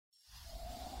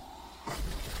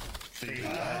The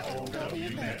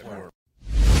IOW Network.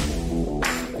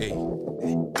 Hey.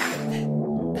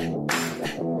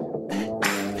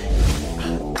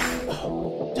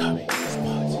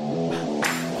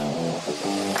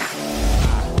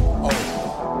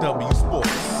 W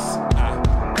Sports.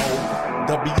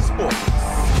 W Sports.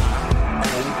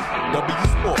 W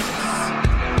Sports.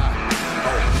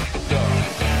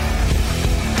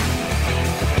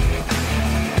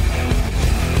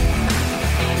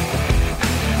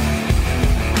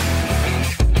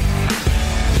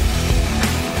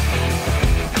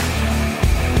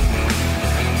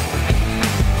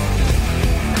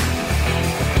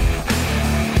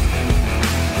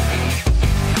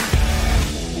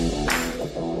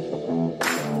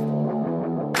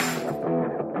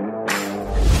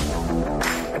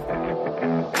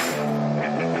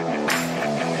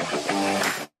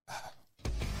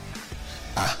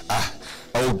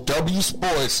 W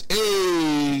Sports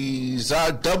is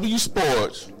our W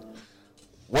Sports.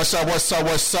 What's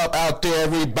up out there,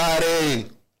 everybody?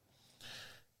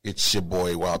 It's your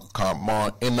boy, Wildcard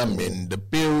Mark, and I'm in the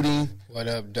building. What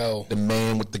up, Doe? The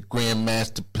man with the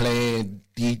Grandmaster plan,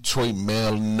 Detroit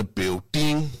Mail in the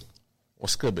building.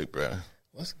 What's good, big brother?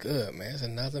 What's good, man? It's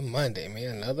another Monday,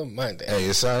 man. Another Monday. Hey,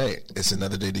 it's all right. It's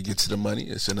another day to get to the money.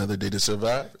 It's another day to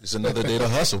survive. It's another day to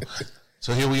hustle.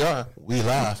 So here we are. We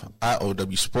live.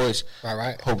 IOW Sports. All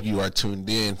right. Hope you are tuned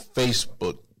in.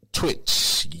 Facebook,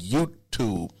 Twitch,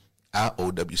 YouTube.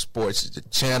 IOW Sports is the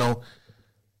channel.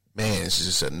 Man, it's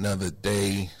just another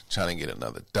day trying to get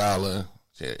another dollar.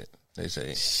 Shit, they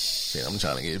say, shit, I'm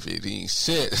trying to get 15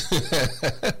 cents.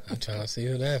 I'm trying to see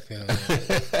who that feels.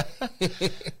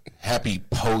 Happy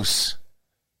post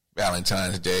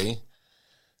Valentine's Day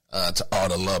to all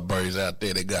the lovebirds out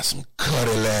there. They got some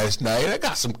cutty last night. I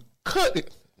got some cutty.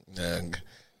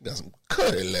 Got some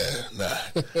cutty last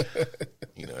night.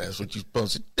 You know, that's what you're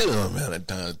supposed to do on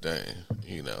Valentine's Day.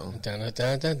 You know. Dun,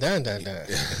 dun, dun, dun, dun, dun.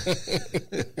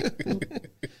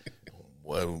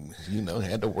 Well, you know,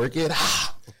 had to work it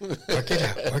out. Work it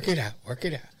out. Work it out. Work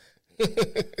it out.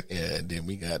 Yeah, and then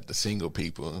we got the single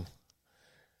people.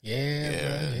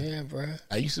 Yeah, bro.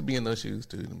 I used to be in those shoes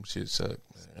too. Them shit suck,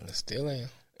 man. I still am.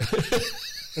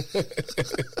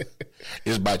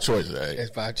 It's by choice, right? It's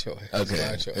by choice. Okay.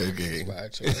 It's by choice. Okay. It's by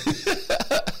choice.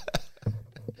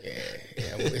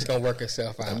 yeah. It's gonna work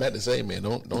itself out. I'm about to say, man,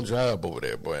 don't drive over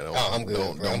there, boy. I'm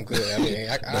good, bro. I'm good. I mean,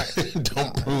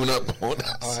 don't prune up on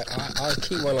us. I'll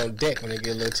keep one on deck when it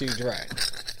get a little too dry.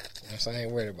 You know, so I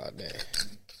ain't worried about that.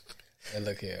 And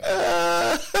look here.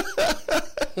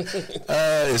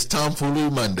 It's Tomfoolery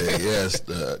Monday. Yes,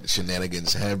 the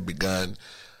shenanigans have begun.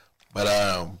 But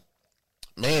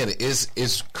man,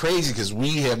 it's crazy because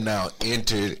we have now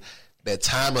entered that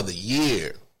time of the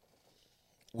year.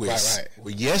 Right.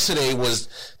 Where yesterday was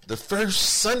the first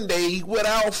Sunday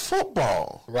without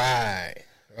football. Right.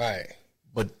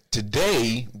 But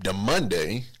today, the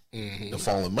Monday, the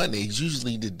following Monday, is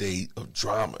usually the day of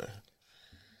drama.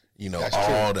 You know, That's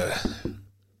all true. the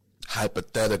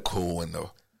hypothetical and the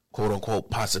quote-unquote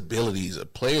possibilities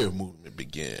of player movement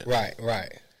begin.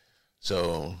 Right.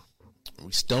 So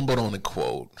we stumbled on a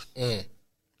quote, a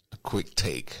quick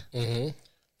take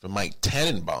from Mike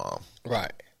Tannenbaum.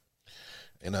 Right.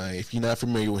 And if you're not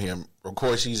familiar with him, of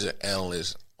course, he's an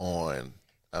analyst on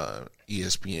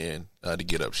ESPN, the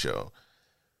Get Up Show.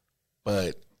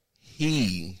 But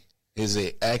he is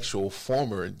an actual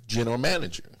former general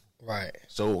manager. Right.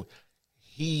 So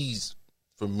he's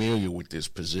familiar with this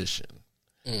position.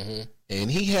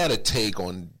 And he had a take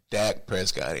on Dak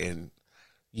Prescott. And,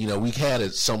 you know, we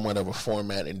had somewhat of a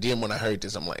format. And then when I heard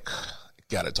this, I'm like,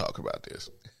 got to talk about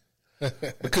this.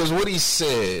 Because what he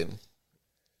said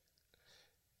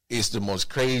is the most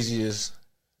craziest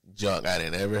junk I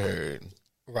had ever heard.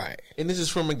 Right. And this is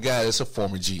from a guy that's a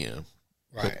former GM.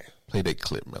 Right. Play that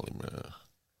clip, Melly, man.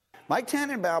 Mike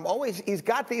Tannenbaum he's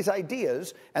got these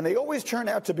ideas, and they always turn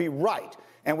out to be right.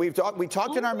 And we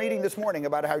talked in our meeting this morning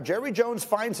about how Jerry Jones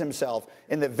finds himself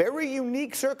in the very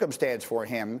unique circumstance for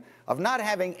him of not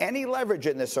having any leverage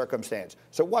in this circumstance.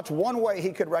 So what's one way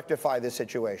he could rectify this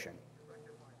situation?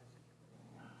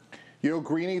 You know,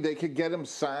 Greeny, they could get him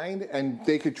signed and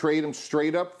they could trade him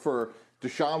straight up for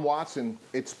Deshaun Watson.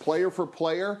 It's player for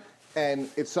player, and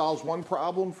it solves one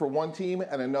problem for one team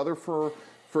and another for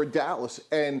Dallas.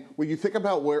 And when you think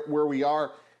about where we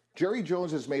are, Jerry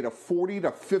Jones has made a $40 to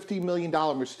 $50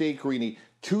 million mistake, Greeny.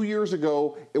 2 years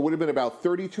ago, it would have been about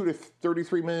 $32 to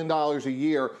 $33 million a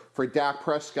year for Dak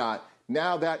Prescott.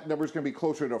 Now that number is going to be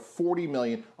closer to $40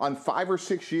 million. On 5 or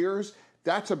 6 years,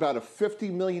 that's about a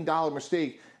 $50 million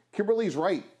mistake. Kimberly's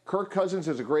right. Kirk Cousins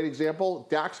is a great example.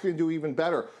 Dak's going to do even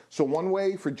better. So one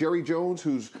way for Jerry Jones,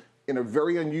 who's in a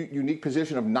very unique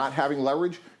position of not having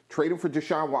leverage. Trade him for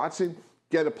Deshaun Watson.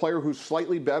 Get a player who's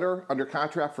slightly better under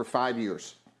contract for 5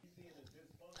 years.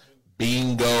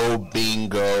 Bingo,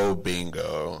 bingo,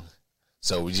 bingo.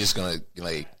 So we're just gonna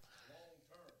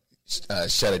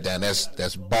shut it down.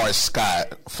 That's Bart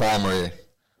Scott, former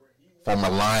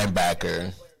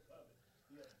linebacker.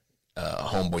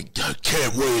 Homeboy,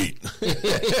 can't wait.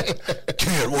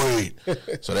 Can't wait.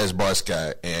 So that's Bart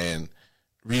Scott. And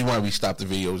the reason why we stopped the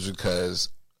video is because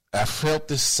I felt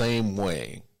the same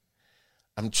way.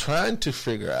 I'm trying to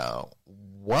figure out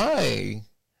why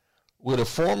would a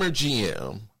former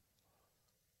GM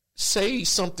say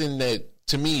something that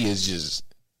to me is just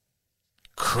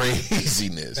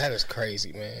craziness. That is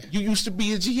crazy, man. You used to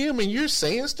be a GM and you're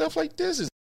saying stuff like this.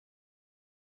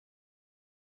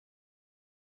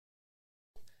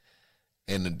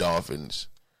 And the Dolphins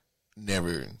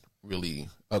never really...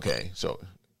 Okay, so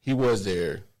he was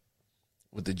there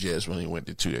with the Jets when he went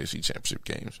to 2 AFC championship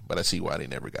games, but I see why they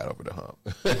never got over the hump.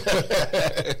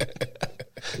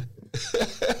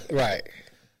 Right.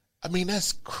 I mean,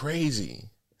 that's crazy.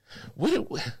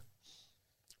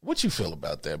 What you feel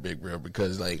about that, Big Bro?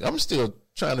 Because, I'm still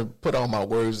trying to put all my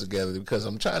words together because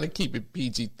I'm trying to keep it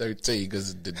PG-13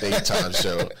 because it's the daytime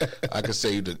show. I could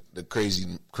say the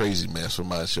crazy mess for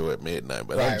my show at midnight.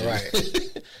 But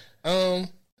right.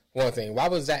 One thing, why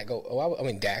would Zach go?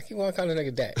 Dak. You want to call the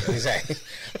nigga Dak? Exactly.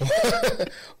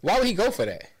 Why would he go for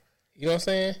that? You know what I'm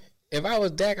saying? If I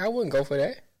was Dak, I wouldn't go for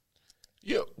that.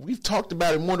 Yeah, we've talked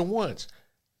about it more than once.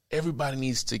 Everybody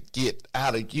needs to get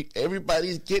out of.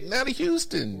 Everybody's getting out of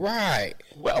Houston, right?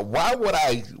 Well,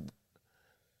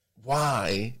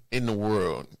 why in the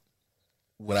world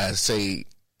would I say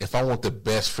if I want the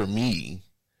best for me?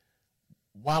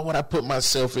 Why would I put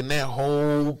myself in that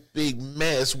whole big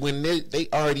mess when they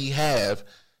already have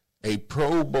a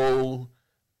Pro Bowl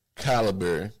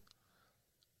caliber,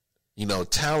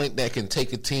 talent that can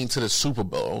take a team to the Super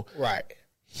Bowl? Right.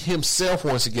 Himself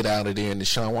wants to get out of there, and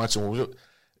Deshaun Watson.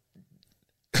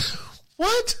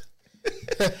 What?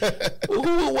 Who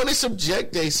would want to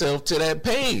subject themselves to that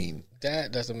pain?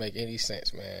 That doesn't make any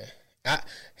sense, man.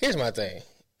 Here's my thing: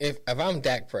 if I'm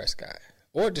Dak Prescott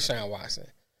or Deshaun Watson.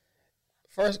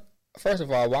 First of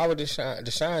all, why would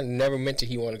Deshaun never mentioned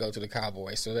he wanted to go to the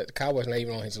Cowboys, so that the Cowboys not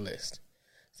even on his list.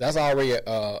 So that's already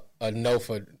a no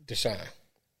for Deshaun.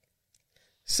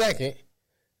 Second,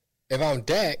 if I'm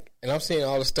Dak and I'm seeing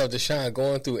all the stuff Deshaun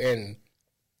going through and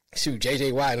shoot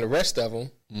J.J. Watt and the rest of them,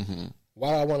 why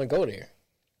do I want to go there?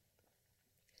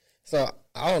 So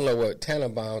I don't know what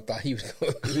Tannenbaum thought he was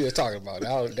talking about.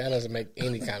 That doesn't make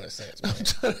any kind of sense, man. I'm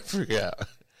trying to figure out.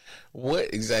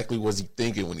 What exactly was he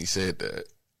thinking when he said that?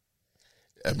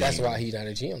 That's why he's not a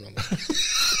GM no more.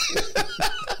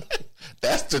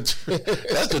 That's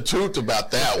the truth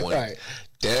about that one. Right.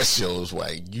 That shows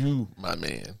why you, my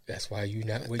man. That's why you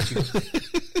not with you.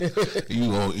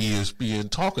 You on ESPN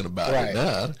talking about it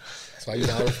now. That's why you're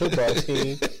not on a football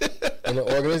team in an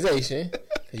organization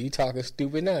because you talking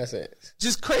stupid nonsense.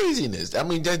 Just craziness. I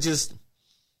mean, that just,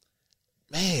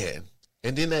 man.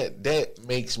 And then that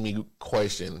makes me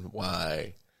question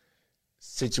why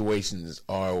situations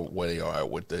are what they are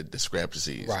with the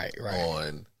discrepancies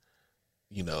on,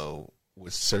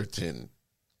 with certain,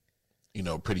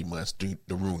 pretty much the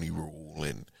Rooney Rule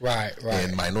and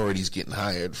and minorities getting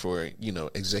hired for,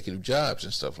 executive jobs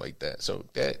and stuff like that. So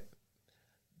that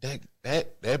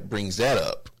brings that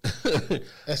up.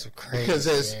 That's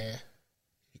crazy, man.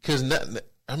 Because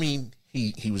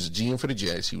He was a GM for the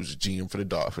Jets. He was a GM for the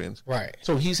Dolphins. Right.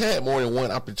 So he's had more than one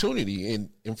opportunity.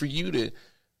 And for you to,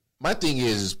 my thing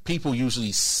is people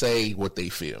usually say what they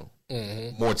feel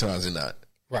more times than not.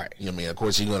 Right. You know what I mean? Of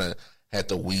course, you're going to have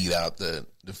to weed out the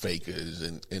fakers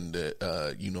and the,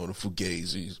 the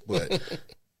fugazis. But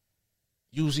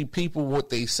usually people, what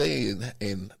they say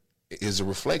and is a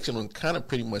reflection on kind of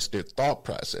pretty much their thought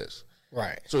process.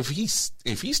 Right. So if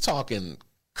he's talking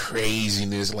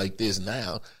craziness like this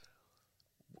now,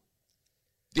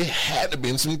 there had to have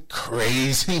been some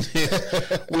craziness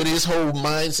with his whole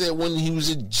mindset when he was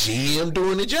a GM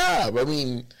doing the job. I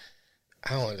mean,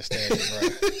 I don't understand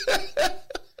it, bro.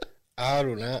 I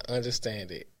do not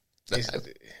understand it.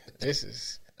 This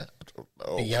is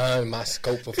beyond my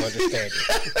scope of understanding.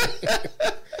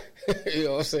 You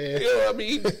know what I'm saying? I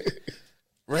mean,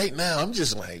 right now I'm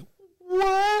just like,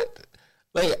 what?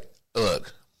 Like,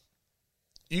 look,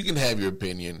 you can have your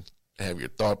opinion, have your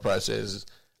thought processes.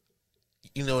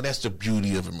 That's the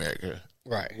beauty of America.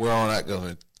 Right. We're all not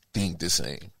going to think the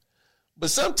same. But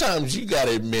sometimes you got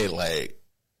to admit,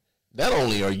 not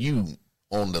only are you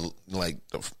on the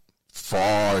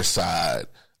far side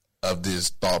of this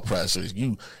thought process,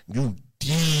 you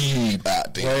deep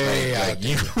out there. Way like, out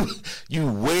you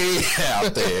way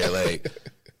out there. Like,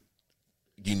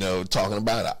 you know, talking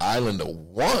about an island of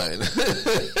one.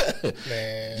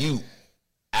 Man. You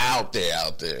out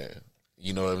there.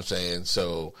 You know what I'm saying?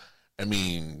 So, I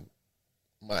mean,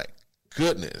 my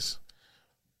goodness,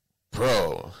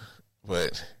 bro.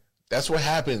 But that's what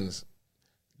happens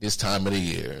this time of the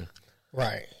year.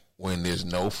 Right. When there's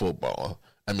no football.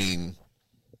 I mean,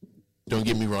 don't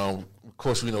get me wrong. Of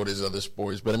course, we know there's other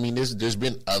sports, but I mean, there's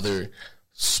been other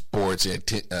sports and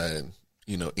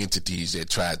entities that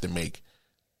tried to make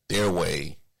their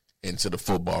way into the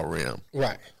football realm.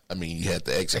 Right. I mean, you had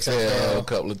the XFL a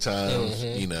couple of times.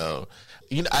 Mm-hmm. You know,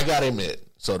 I gotta admit.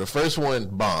 So the first one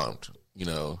bombed. You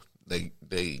know, they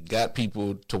got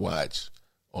people to watch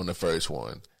on the first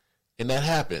one, and that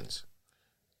happens.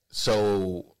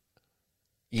 So,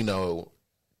 you know,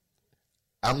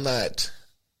 I'm not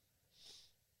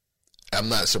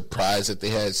surprised that they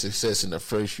had success in the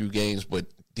first few games, but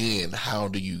then how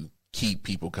do you keep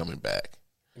people coming back?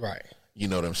 Right. You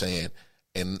know what I'm saying?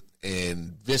 And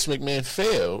Vince McMahon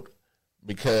failed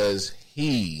because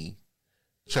he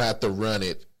tried to run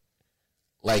it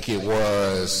like it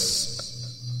was.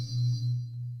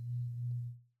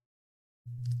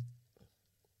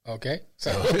 Okay.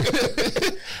 So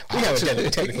we have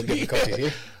technical difficulties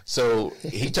here. So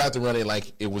he tried to run it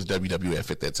like it was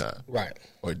WWF at that time. Right.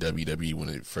 Or WWE when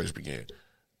it first began.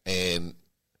 And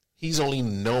he's only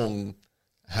known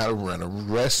how to run a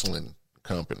wrestling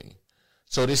company.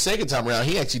 So this second time around,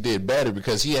 he actually did better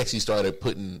because he actually started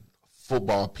putting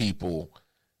football people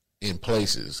in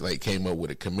places. Like came up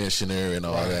with a commissioner and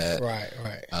all that. Right.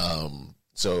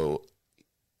 So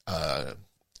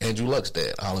Andrew Luck's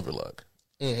dad, Oliver Luck,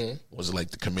 was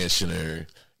like the commissioner.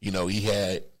 You know, he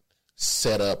had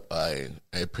set up a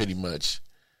pretty much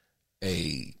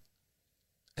a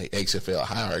XFL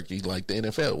hierarchy like the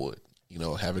NFL would. You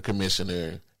know, have a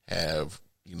commissioner, have,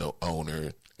 you know,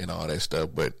 owner and all that stuff.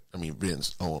 But I mean,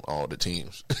 Vince owned all the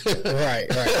teams. Right.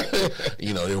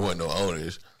 You know, there weren't no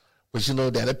owners. But you know,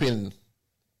 that'd have been,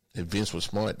 if Vince was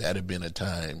smart, that'd have been a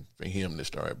time for him to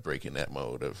start breaking that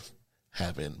mode of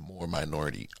having more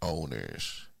minority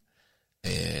owners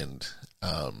and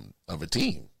of a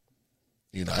team.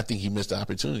 You know, I think he missed the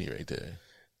opportunity right there.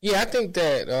 Yeah, I think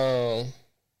that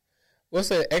what's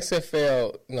the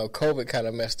XFL? You know, COVID kind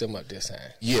of messed them up this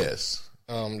time. Yes.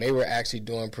 They were actually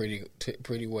doing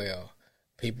pretty well.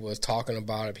 People was talking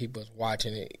about it. People was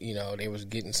watching it. You know, they was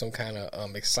getting some kind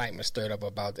of excitement stirred up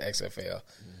about the XFL.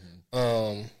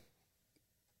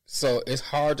 So it's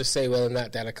hard to say whether or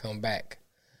not that'll come back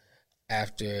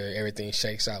after everything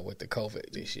shakes out with the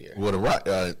COVID this year. Well, The Rock.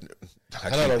 I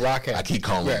know The Rock had, I keep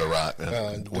calling him The Rock.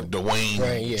 With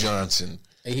Dwayne Johnson.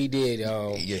 And he did.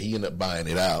 He ended up buying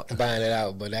it out.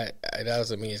 But that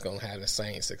doesn't mean it's going to have the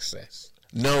same success.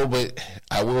 No, but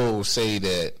I will say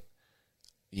that,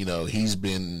 you know, he's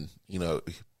been, you know,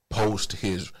 post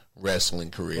his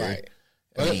wrestling career. Right.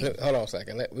 Hold on a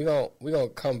second. We're gonna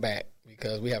come back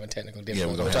because we have a technical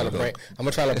difficulty. Yeah, I'm gonna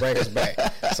try to bring us back.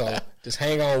 So just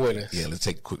hang on with us. Yeah, let's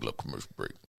take a quick little commercial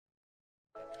break.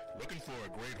 Looking for a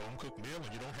great home-cooked meal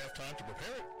and you don't have time to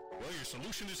prepare it? Well, your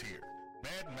solution is here.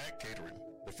 Mad Mac Catering.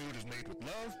 The food is made with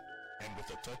love and with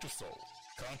a touch of soul.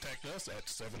 Contact us at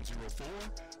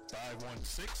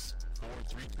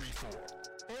 704-516-4334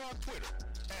 or on Twitter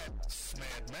at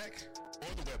SmadMac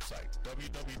or the website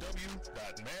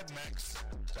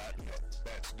www.madmacs.net.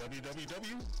 That's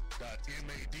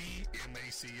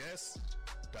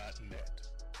www.madmacs.net.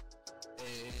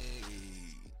 Hey,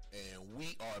 and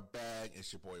we are back.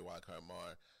 It's your boy Wildcard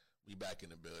Mar. We back in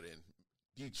the building.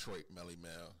 Detroit Melly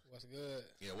Mel. What's good?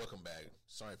 Yeah, welcome back.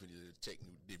 Sorry for the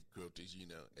technical difficulties. You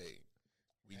know, hey,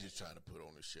 we just trying to put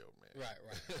on the show, man. Right.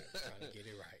 Trying to get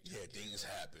it right. Yeah, things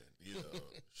happen. You know,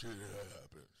 shit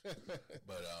happens.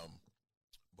 But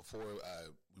before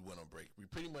we went on break, we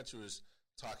pretty much was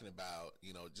talking about,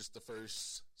 you know, just the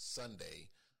first Sunday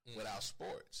without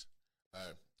sports.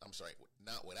 I'm sorry,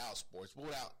 not without sports, but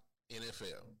without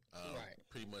NFL. Right.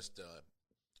 Pretty much the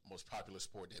most popular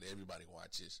sport that everybody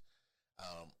watches.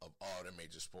 Of all the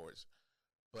major sports.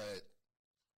 But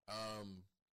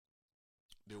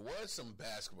there was some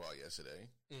basketball yesterday.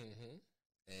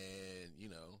 And, you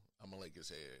know, I'm a Lakers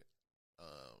head.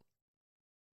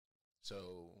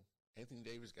 So Anthony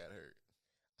Davis got hurt.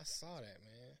 I saw that,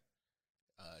 man.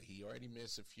 He already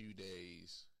missed a few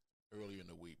days earlier in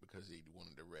the week because he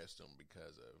wanted to rest him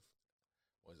because of,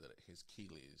 his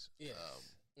Achilles.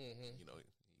 Yes. You know,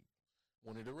 he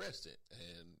wanted to rest it.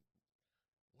 And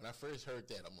when I first heard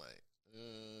that, I'm like,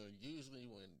 usually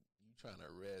when you're trying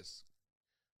to rest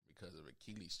because of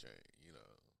Achilles strain, you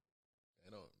know,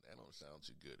 That don't sound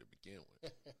too good to begin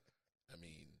with. I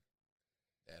mean,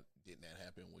 didn't that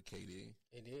happen with KD?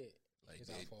 It did. Like, he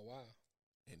was out for a while.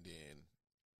 And then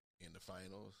in the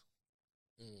finals,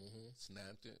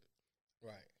 snapped it.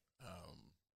 Right.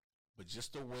 But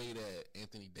just the way that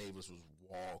Anthony Davis was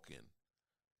walking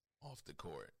off the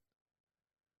court.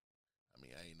 I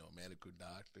mean, I ain't no medical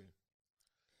doctor.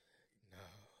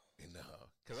 No.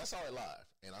 Because I saw it live.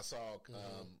 And I saw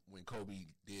when Kobe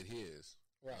did his.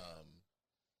 Right.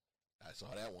 I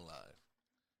saw that one live.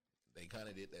 They kind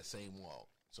of did that same walk.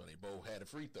 So they both had a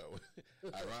free throw,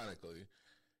 ironically.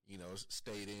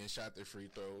 Stayed in, shot their free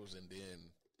throws, and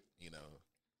then,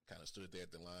 kind of stood there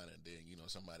at the line, and then,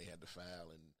 somebody had to foul,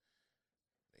 and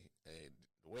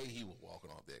the way he was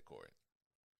walking off that court,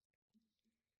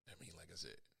 I mean, like I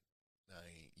said, I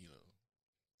ain't,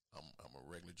 I'm a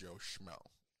regular Joe Schmo.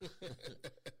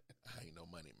 I ain't no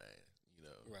money man,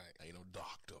 Right. I ain't no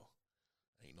doctor.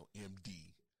 I ain't no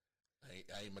MD. I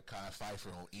ain't Mekhi Phifer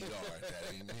on ER.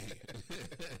 That ain't me.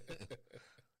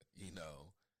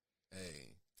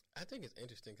 Hey. I think it's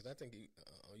interesting because I think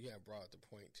you had brought the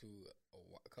point to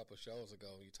a couple of shows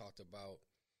ago. You talked about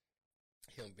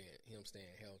him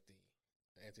staying healthy,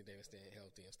 Anthony Davis staying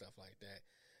healthy and stuff like that.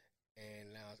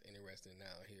 And now it's interesting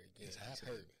now here again. He's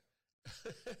hurt.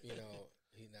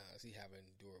 He having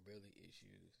durability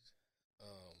issues.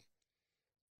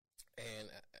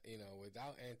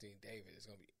 Without Anthony Davis, it's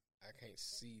gonna be. I can't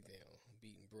see them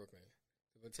beating Brooklyn.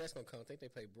 The test gonna come. I think they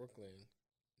play Brooklyn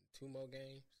 2 more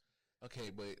games. Okay,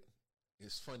 but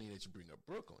it's funny that you bring up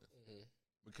Brooklyn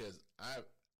because I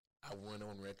went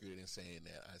on record in saying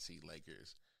that I see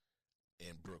Lakers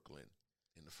and Brooklyn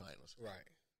in the finals. Right.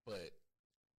 But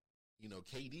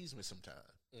KD's missed some time.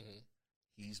 Mm-hmm.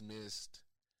 He's missed.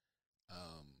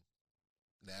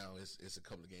 Now it's a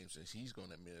couple of games since he's going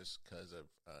to miss because of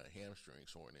hamstring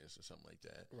soreness or something like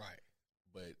that. Right.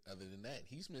 But other than that,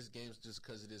 he's missed games just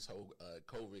because of this whole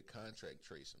COVID contract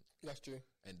tracing. That's true.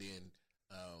 And then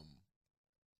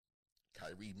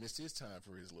Kyrie missed his time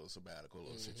for his little sabbatical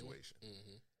little situation.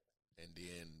 Mm-hmm. And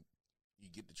then you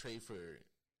get the trade for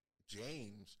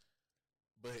James,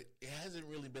 but it hasn't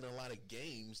really been a lot of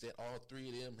games that all three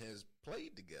of them has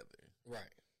played together. Right.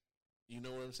 You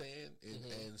know what I'm saying?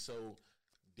 And so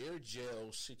their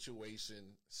gel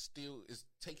situation still is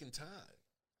taking time.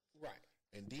 Right.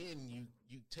 And then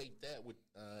you take that with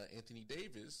Anthony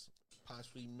Davis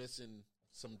possibly missing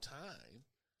some time.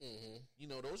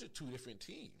 Mm-hmm. Those are 2 different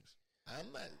teams.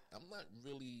 I'm not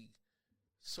really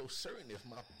so certain if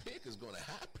my pick is going to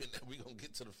happen that we're going to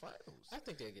get to the finals. I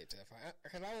think they'll get to the finals.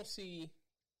 Because I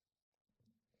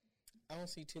don't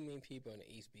see too many people in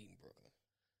the East beating Brooklyn.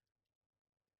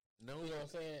 No, you know what I'm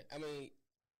saying? I mean,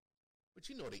 but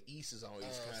the East is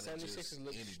always kind of just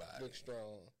anybody. Look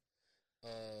strong.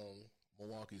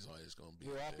 Milwaukee's always going to be.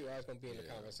 Milwaukee always going to be in the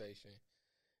conversation.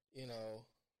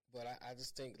 But I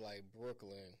just think like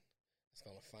Brooklyn is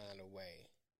going to find a way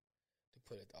to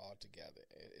put it all together.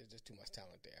 It's just too much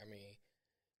talent there. I mean,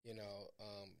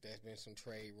 there's been some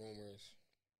trade rumors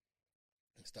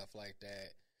and stuff like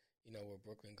that. Where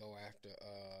Brooklyn go after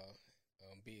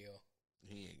Beal.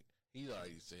 He's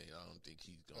already saying I don't think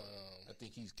he's going. I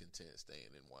think he's content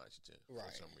staying in Washington for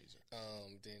some reason.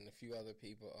 Then a few other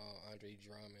people, Andre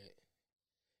Drummond.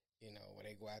 Where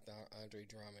they go after Andre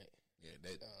Drummond. Yeah,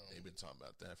 they've been talking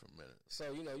about that for a minute.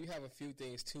 So you have a few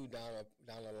things too down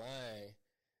the line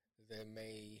that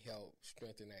may help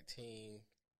strengthen that team.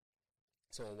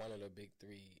 So when one of the big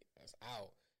 3 is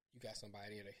out, you got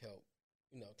somebody there to help,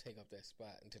 take up that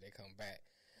spot until they come back.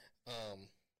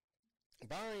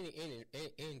 Barring any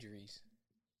injuries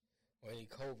or any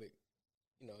COVID,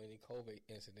 any COVID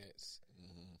incidents,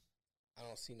 I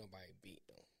don't see nobody beat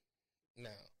them.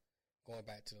 Now, going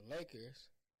back to the Lakers,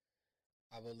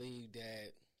 I believe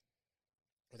that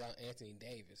without Anthony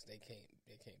Davis, they can't beat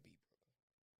Brooklyn.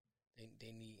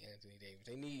 They need Anthony Davis.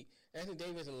 They need Anthony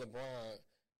Davis and LeBron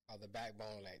are the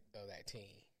backbone of that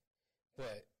team.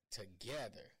 But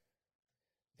together,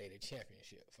 they the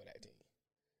championship for that team.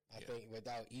 I think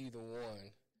without either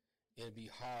one, it'd be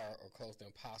hard or close to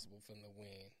impossible for them to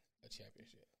win a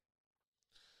championship.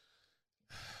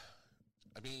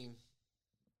 I mean,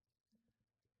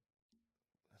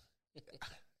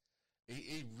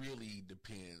 it really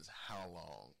depends how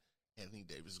long Anthony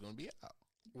Davis is going to be out.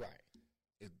 Right.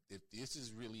 If this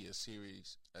is really a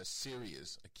serious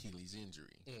Achilles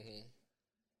injury,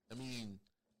 I mean,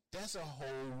 that's a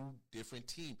whole different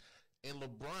team. And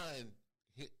LeBron,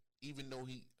 even though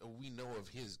we know of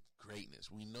his greatness,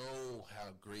 we know how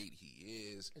great he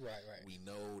is. Right. We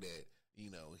know that,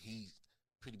 he's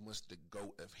pretty much the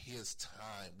GOAT of his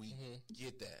time. We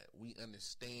get that. We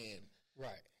understand.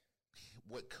 Right.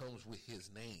 what comes with his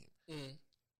name. Mm-hmm.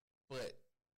 But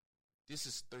this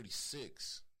is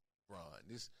 36, Bron.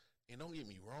 And don't get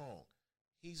me wrong,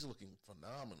 he's looking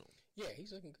phenomenal. Yeah,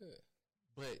 he's looking good.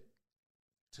 But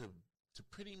to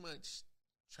pretty much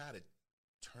try to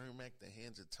turn back the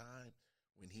hands of time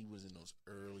when he was in those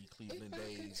early Cleveland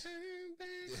days. Turn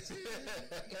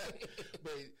back time.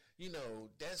 But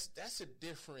that's a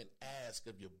different ask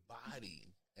of your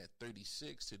body at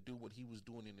 36 to do what he was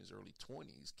doing in his early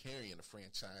 20s, carrying the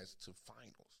franchise to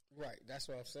finals. Right. That's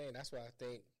what I'm saying. That's why I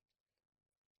think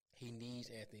he needs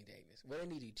Anthony Davis. Well, they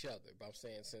need each other, but I'm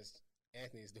saying since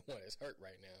Anthony's the one that's hurt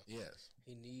right now, yes,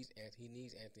 he needs Anthony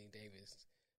Davis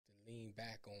to lean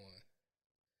back on.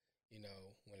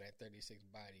 When that 36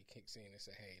 body kicks in and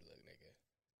say, "Hey, look, nigga,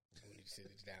 we need to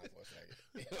sit this down for a second."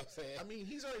 You know what I'm saying? I mean,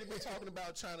 he's already been talking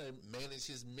about trying to manage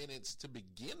his minutes to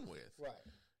begin with, right?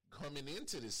 Coming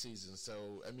into the season.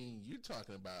 So, I mean, you're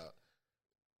talking about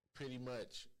pretty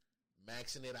much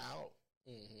maxing it out.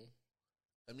 Mm-hmm.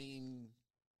 I mean,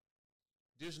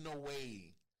 there's no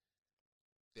way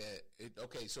that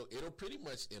so it'll pretty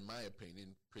much, in my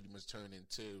opinion, pretty much turn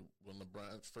into when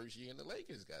LeBron's first year in the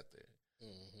Lakers got there.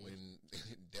 Mm-hmm. When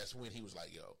that's when he was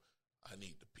like, yo, I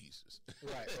need the pieces.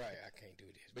 Right. I can't do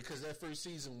this. Because that first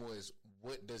season was,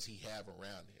 what does he have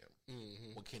around him?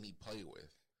 Mm-hmm. What can he play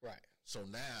with? Right. So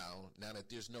now that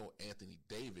there's no Anthony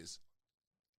Davis,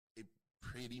 it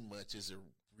pretty much is a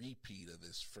repeat of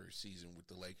this first season with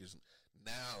the Lakers.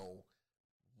 Now,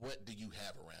 what do you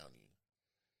have around you?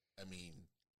 I mean,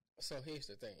 so here's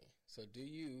the thing. So do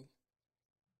you,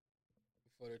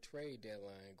 for the trade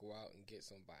deadline, go out and get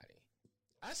somebody?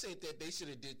 I said that they should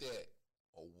have did that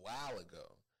a while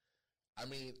ago. I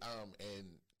mean,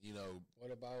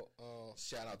 what about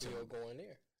shout out Bill to going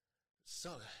there? So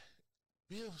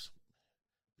Bill's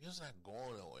not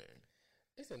going nowhere.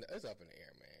 It's up in the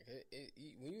air, man.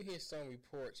 When you hear some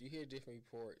reports, you hear different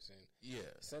reports, and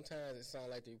yeah, sometimes it sounds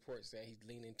like the reports that he's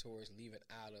leaning towards leaving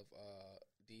out of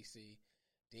DC.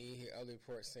 Then you hear other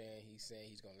reports saying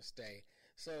he's going to stay.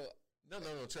 So. No.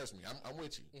 Trust me, I'm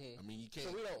with you. Mm-hmm. I mean, you can't.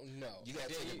 So we don't know. You got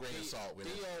to take a grain of salt with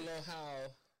it. You don't know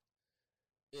how.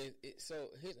 So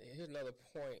here's another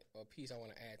point or piece I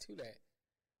want to add to that.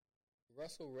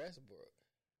 Russell Westbrook,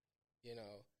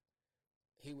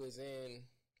 he was in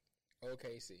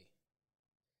OKC,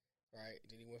 right?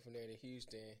 Then he went from there to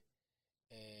Houston,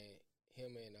 and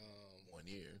him and 1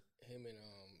 year,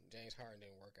 James Harden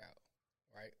didn't work out,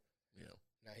 right? Yeah.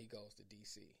 Now he goes to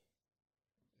DC.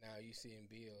 Now you see him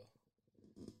Bill.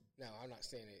 Now, I'm not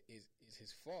saying it is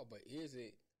his fault, but is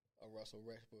it a Russell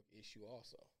Westbrook issue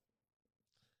also?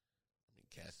 I mean,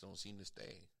 cats don't seem to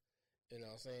stay. You know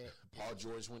what I'm saying? Paul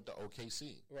George went to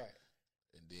OKC. Right.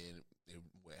 And then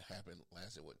what happened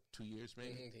lasted, 2 years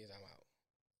maybe? Mm-hmm, I'm out.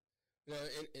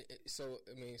 So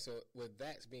with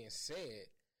that being said,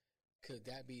 could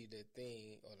that be the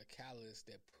thing or the catalyst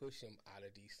that push him out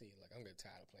of DC? Like, I'm getting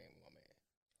tired of playing with my man.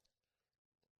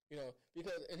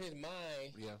 Because in his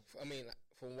mind, yeah. I mean,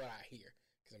 from what I hear,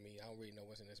 because I don't really know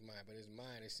what's in his mind, but his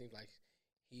mind, it seems like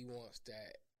he wants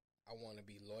that. I want to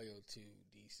be loyal to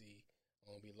DC. I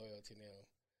want to be loyal to them.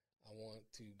 I want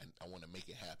to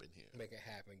make it happen here. Make it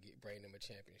happen. Bring them a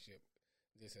championship.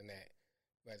 This and that.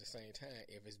 But at the same time,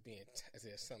 if it's being,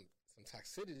 there's some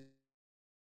toxicity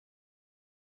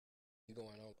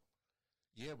going on.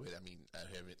 Yeah, but I mean,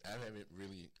 I haven't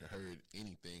really heard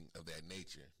anything of that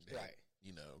nature. Right.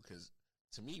 Because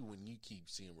to me, when you keep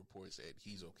seeing reports that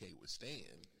he's okay with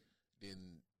staying,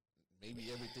 then maybe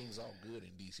everything's all good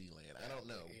in DC land. I don't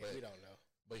know. Yeah, but we don't know.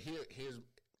 But here's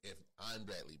if I'm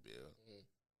Bradley Beal,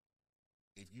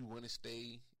 if you want to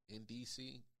stay in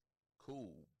DC,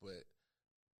 cool. But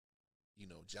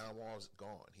John Wall's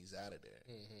gone. He's out of there.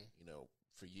 Mm-hmm.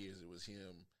 For years it was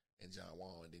him and John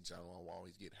Wall, and then John Wall will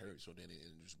always get hurt, so then it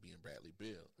ended up just being Bradley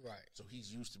Beal. Right. So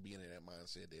he's used to being in that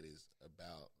mindset that is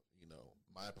about,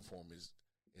 my performance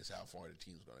is how far the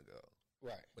team's going to go.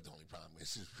 Right. But the only problem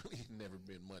is there's really never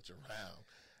been much around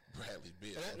Bradley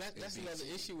Beal. That's another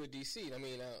issue with DC. I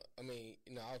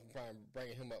was probably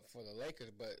bringing him up for the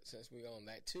Lakers, but since we're on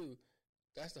that too,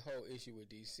 that's the whole issue with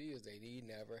DC is they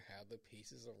never have the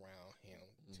pieces around him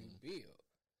to build.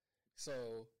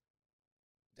 So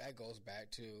that goes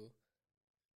back to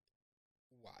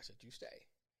why should you stay?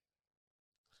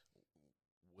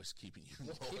 What's keeping you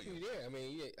What's loyal? keeping you there?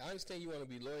 I understand you want to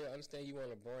be loyal. I understand you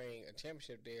want to bring a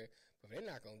championship there, but they're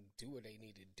not going to do what they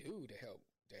need to do to help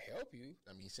you.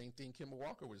 Same thing Kemba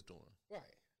Walker was doing. Right.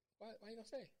 Why you going to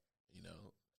say?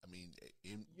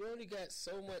 You only got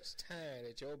so much time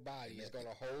that your body is going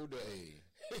to hold up,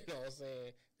 you know what I'm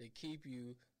saying, to keep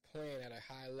you playing at a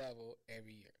high level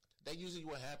every year. That usually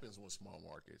what happens with small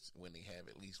markets when they have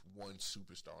at least one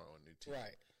superstar on their team.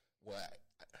 Right. Well,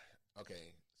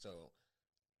 okay, so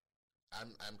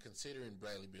I'm considering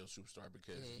Bradley Beal superstar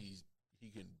because he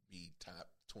can be top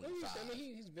 25. I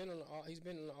mean, he's been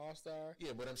in the All-Star.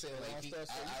 Yeah, but I'm saying like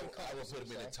I would put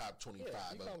him in the top 25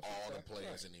 of all the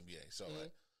players in the NBA. So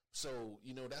so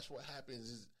that's what happens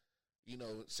is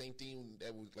same thing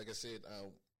that was like I said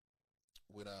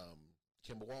with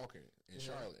Kemba Walker in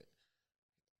Charlotte.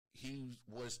 He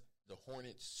was the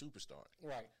Hornets superstar.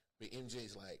 Right. But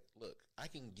MJ's like, look, I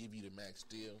can give you the max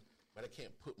deal, but I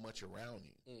can't put much around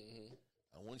you. Mm-hmm.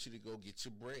 I want you to go get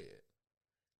your bread.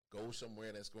 Go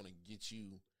somewhere that's going to get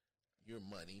you your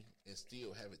money and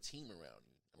still have a team around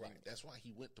you. I mean, that's why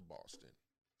he went to Boston.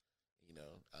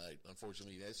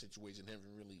 Unfortunately, that situation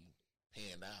haven't really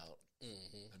panned out.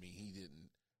 Mm-hmm. I mean, he didn't,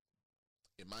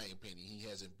 in my opinion, he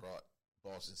hasn't brought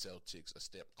Boston Celtics a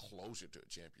step closer to a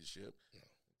championship. No.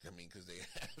 I mean, because they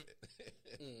haven't.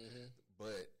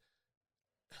 But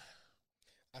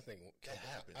I think that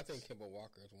happens. I think Kemba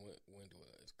Walker's window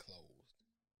is closed.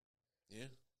 Yeah.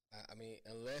 I mean,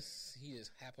 unless he is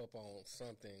hap up on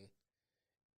something,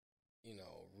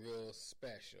 real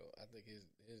special, I think his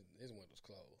window's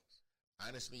closed.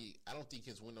 Honestly, I don't think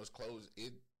his window's closed.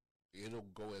 It'll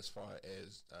go as far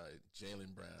as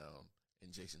Jaylen Brown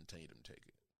and Jason Tatum take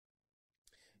it.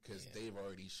 Because they've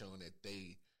already shown that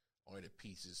they are the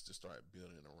pieces to start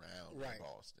building around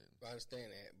Boston. I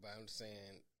understand that, but I'm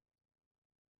saying,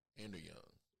 and they're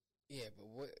young. Yeah, but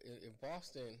what if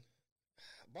Boston's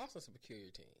a peculiar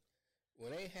team.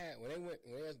 When they had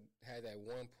that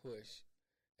one push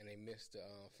and they missed the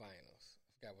finals. I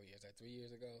forgot what year is that, 3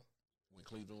 years ago? When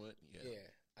Cleveland went? Yeah. Yeah.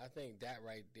 I think that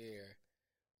right there,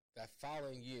 that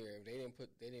following year, they didn't put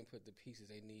the pieces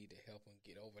they need to help them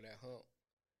get over that hump.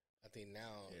 I think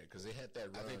now, because they had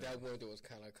that run. I think that window was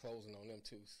kind of closing on them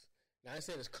too. Now I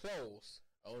said it's closed.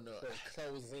 Oh no, but it's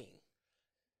closing.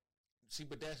 See,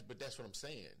 but that's what I'm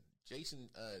saying. Jason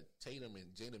Tatum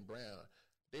and Jaylen Brown,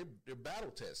 they're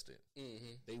battle tested.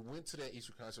 Mm-hmm. They went to that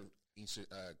Eastern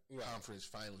Conference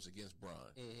Finals against Bron.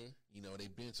 Mm-hmm.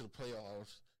 They've been to the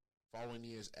playoffs following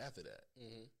years after that,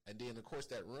 and then of course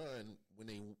that run when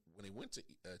they went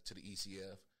to the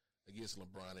ECF. Against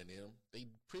LeBron and them, they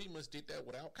pretty much did that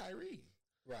without Kyrie.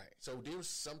 Right. So there was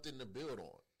something to build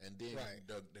on. And then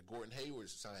the Gordon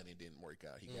Hayward signing didn't work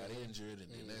out. He got injured,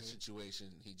 and in that situation,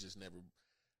 he just never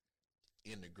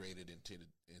integrated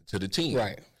into the team.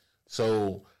 Right.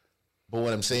 So, but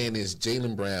what I'm saying is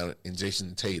Jaylen Brown and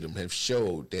Jason Tatum have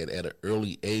showed that at an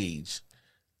early age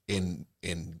in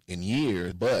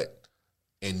years, but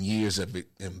in years of it,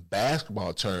 in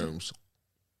basketball terms,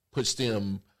 puts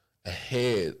them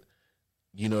ahead.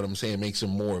 You know what I'm saying? Makes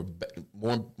them more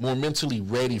mentally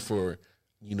ready for,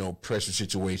 pressure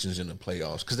situations in the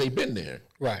playoffs because they've been there.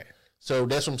 Right. So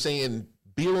that's what I'm saying.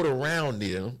 Build around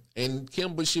them, and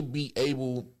Kemba should be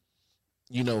able,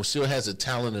 still has the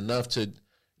talent enough to,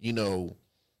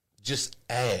 just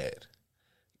add.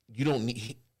 You don't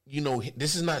need,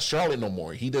 this is not Charlotte no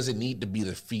more. He doesn't need to be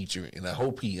the feature, and I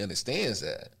hope he understands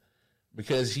that.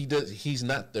 Because he's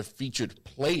not the featured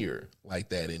player like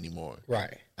that anymore.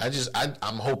 Right.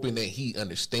 I'm hoping that he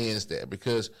understands that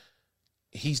because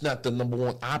he's not the number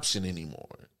one option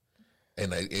anymore.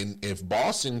 And if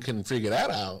Boston can figure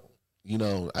that out,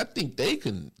 I think they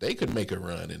could make a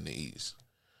run in the East.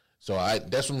 So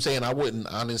that's what I'm saying. I wouldn't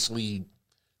honestly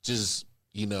just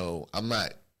I'm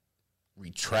not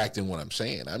retracting what I'm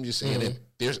saying. I'm just saying that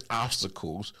there's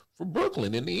obstacles for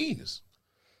Brooklyn in the East.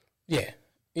 Yeah.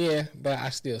 Yeah, but I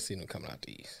still see them coming out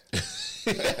the East.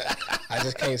 I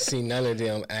just can't see none of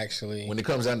them actually. When it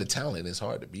comes down to talent, it's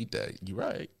hard to beat that. You're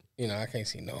right. I can't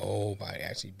see nobody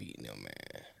actually beating them,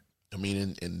 man. I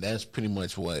mean, and that's pretty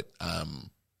much what I'm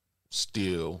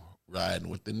still riding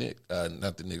with the Knicks,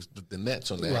 not the Knicks, but the Nets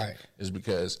on that. Right. Is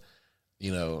because,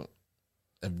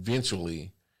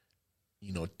 eventually,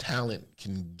 talent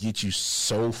can get you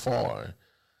so far.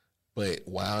 But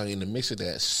while in the mix of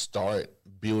that, start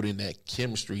building that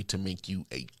chemistry to make you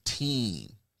a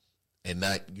team, and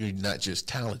you're not just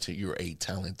talented, you're a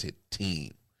talented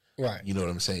team. Right. You know what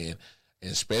I'm saying?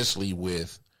 And especially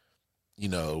with,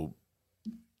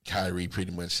 Kyrie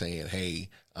pretty much saying, "Hey,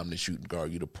 I'm the shooting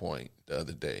guard, you the point." The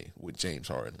other day with James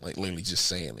Harden, like literally just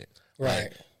saying it, right?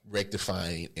 Like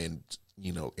rectifying and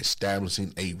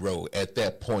establishing a role at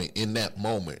that point in that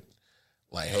moment.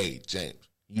 Like, hey, James,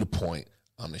 you the point.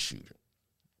 I'm the shooter.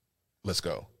 Let's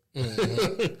go.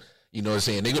 Mm-hmm. You know what I'm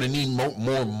saying? They're going to need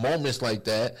more moments like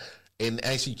that and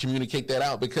actually communicate that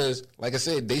out because, like I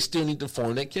said, they still need to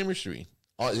form that chemistry,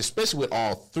 especially with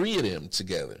all three of them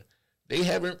together. They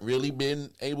haven't really been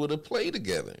able to play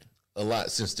together. a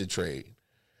lot since the trade.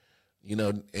 You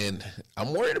know, and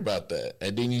I'm worried about that.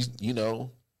 And then you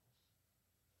know,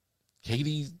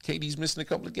 KD's missing a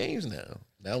couple of games now.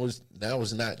 That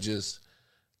was not just,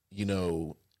 you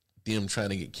know, them trying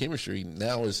to get chemistry.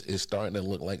 Now it's starting to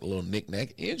look like little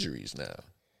knick-knack injuries now.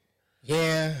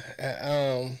 Yeah,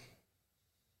 I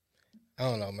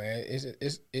don't know, man.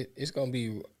 It's gonna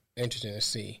be interesting to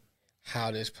see how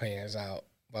this pans out.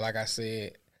 But like I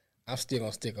said, I'm still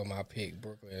gonna stick on my pick,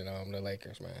 Brooklyn and the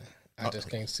Lakers, man. I just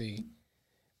can't see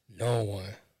no one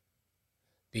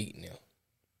beating them.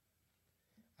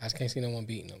 I just can't see no one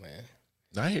beating them, man.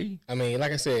 I hear you. I mean,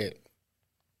 like I said,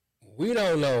 we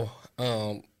don't know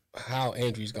how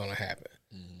injuries gonna happen.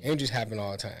 Injuries happen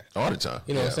all the time. All the time.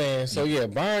 You know what I'm saying? So yeah,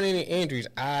 barring any injuries,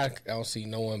 I don't see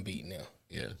no one beating them.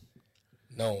 Yeah.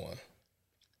 No one.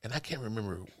 And I can't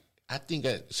remember. I think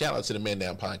shout out to the Man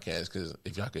Down podcast, because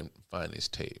if y'all can find this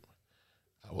tape,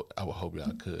 I would hope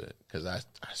y'all could, because I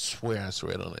swear I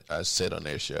said on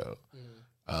their show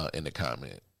in the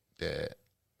comment that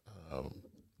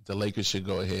the Lakers should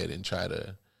go ahead and try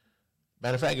to.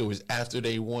 Matter of fact, it was after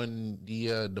they won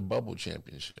the bubble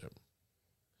championship.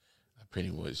 I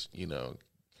pretty much, you know,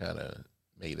 kind of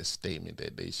made a statement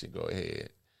that they should go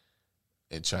ahead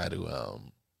and try to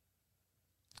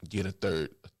get a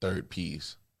third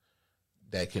piece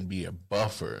that can be a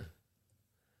buffer,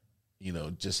 you know,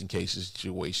 just in case the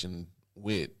situation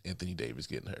with Anthony Davis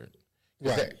getting hurt.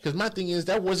 Right. Because my thing is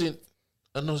that wasn't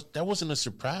a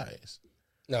surprise.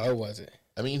 No, it wasn't.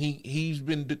 I mean, he's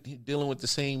been dealing with the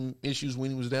same issues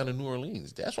when he was down in New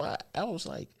Orleans. That's why I was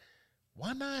like,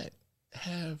 why not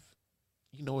have,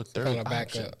 you know, a third option?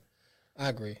 Backup. I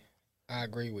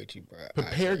agree with you, bro.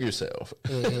 Prepare yourself.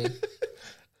 Mm-hmm.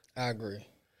 I agree.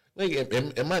 Like,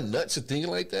 am I nuts for thinking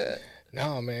like that?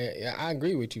 No, man. Yeah, I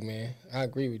agree with you, man. I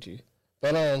agree with you.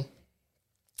 But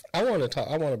I want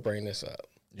to bring this up.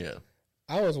 Yeah.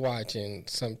 I was watching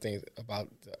something about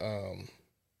the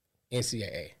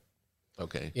NCAA.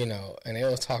 Okay. You know, and they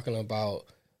was talking about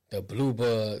the blue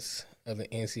bloods of the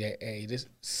NCAA. This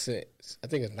since I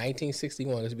think it's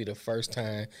 1961. This will be the first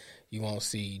time you won't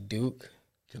see Duke,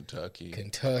 Kentucky,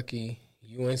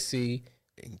 UNC,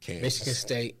 and Kansas. Michigan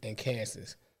State, and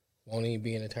Kansas won't even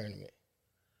be in the tournament.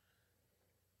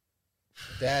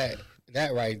 That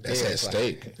right there. That's at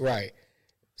stake. Right.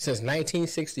 Since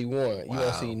 1961, wow. You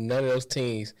won't see none of those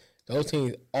teams. Those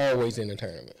teams always in the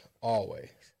tournament. Always.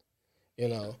 You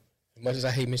know, as much as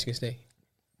I hate Michigan State.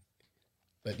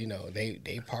 But, you know, they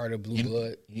part of blue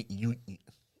blood.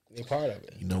 They part of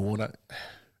it. You know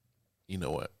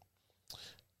what?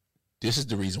 This is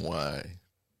the reason why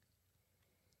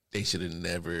they should have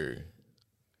never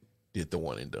did the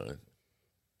one and done.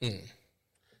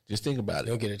 Just think about it.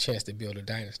 They'll get a chance to build a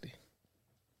dynasty.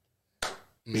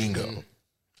 Bingo.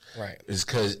 Mm-hmm. Right. It's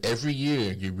because every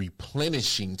year you're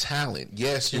replenishing talent.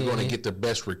 Yes, you're going to get the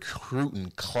best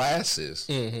recruiting classes,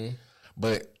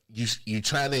 but you're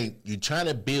trying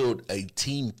to build a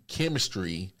team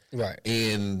chemistry. Right.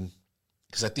 And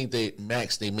because I think they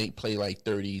may play like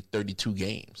 30, 32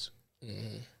 games.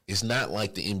 It's not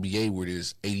like the NBA where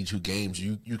there's 82 games.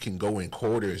 You can go in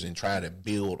quarters and try to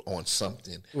build on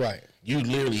something. Right. You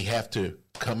literally have to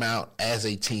come out as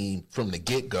a team from the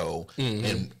get-go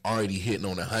and already hitting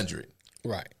on 100.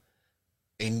 Right.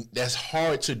 And that's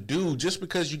hard to do just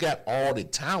because you got all the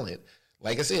talent.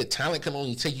 Like I said, talent can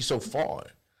only take you so far.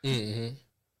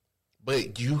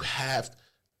 But you have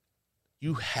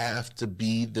to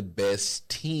be the best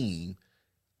team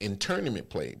in tournament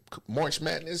play. March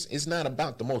Madness is not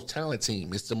about the most talented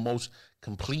team. It's the most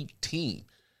complete team.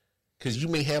 Because you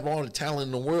may have all the talent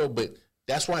in the world, but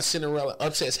that's why Cinderella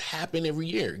upsets happen every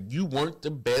year. You weren't the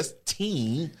best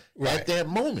team at that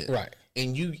moment. Right.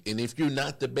 And if you're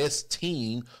not the best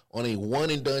team on a one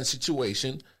and done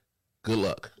situation, good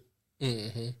luck.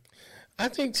 I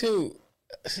think too,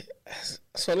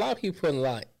 so a lot of people put a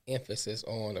lot of emphasis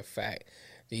on the fact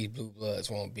these blue bloods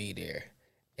won't be there.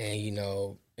 And, you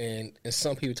know, and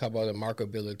some people talk about the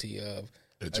marketability of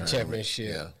a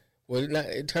championship. Yeah. Well, not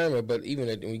a tournament, but even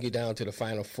when we get down to the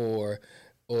Final Four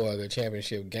or the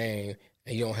championship game,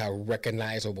 and you don't have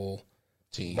recognizable,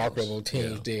 marketable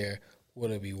teams there,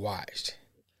 will it be watched?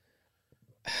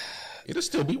 It'll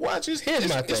still be watched. Here's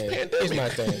my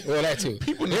thing. Well, that too.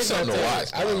 People need something to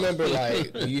watch. I remember,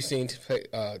 like, when you seen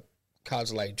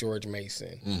college like George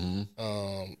Mason.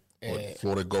 And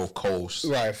Florida Gulf Coast.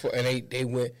 Right. And they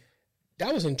went.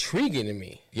 That was intriguing to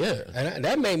me. Yeah. And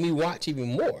that made me watch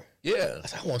even more. Yeah.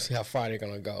 I want to see how far they're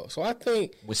going to go. So I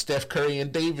think. With Steph Curry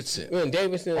and Davidson. Oh,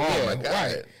 my God.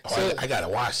 Right. So, I got to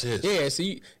watch this. Yeah. So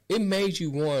it made you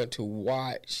want to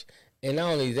watch. And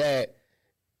not only that,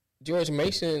 George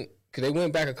Mason because they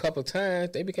went back a couple of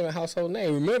times. They became a household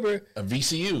name. Remember A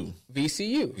VCU.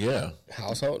 VCU? Yeah.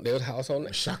 Household. They was a household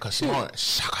name. Shaka Smart.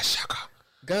 Shaka.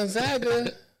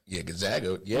 Gonzaga Yeah,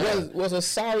 Gonzaga. Yeah. was a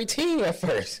sorry team at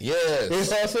first. Yes. You know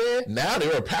what I'm saying? Now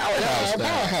they're a powerhouse. A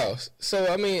powerhouse. So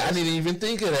I mean, I didn't even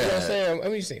think of that. you know what I'm saying? I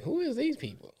mean, you say, who is these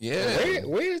people? Yeah.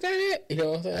 Where is that at? You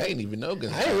know what I'm saying? I didn't even know I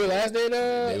Gonzaga. didn't realize that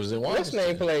They was in what's name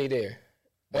Washington. played there.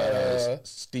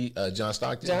 John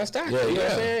Stockton. John Stockton. Yeah, you know what I'm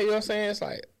yeah. saying? You know what I'm saying? It's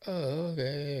like, oh,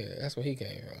 okay, yeah, that's where he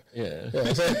came from. Yeah. You know what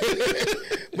I'm saying?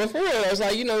 But for real, it's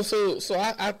like, you know, so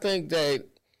I think that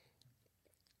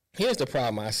here's the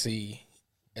problem I see,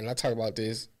 and I talk about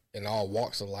this in all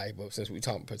walks of life, but since we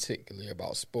talk particularly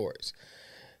about sports,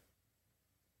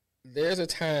 there's a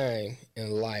time in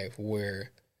life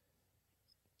where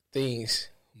things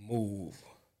move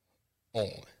on.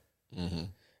 Mm-hmm.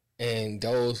 And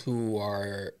those who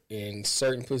are in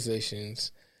certain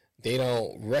positions, they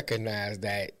don't recognize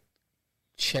that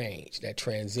change, that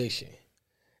transition.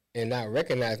 And not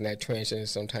recognizing that transition,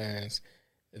 sometimes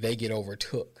they get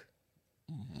overtook.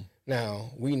 Mm-hmm. Now,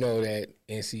 we know that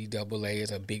NCAA is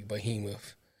a big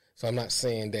behemoth. So I'm not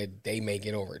saying that they may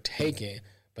get overtaken,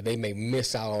 but they may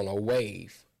miss out on a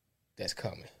wave that's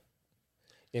coming.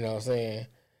 You know what I'm saying?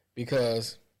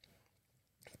 Because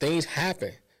things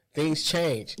happen. Things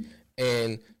change,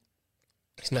 and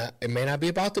it may not be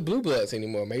about the blue bloods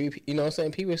anymore. Maybe, you know what I'm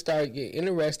saying, people start getting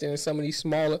interested in some of these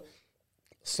smaller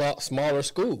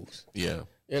schools. Yeah.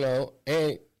 You know,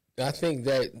 and I think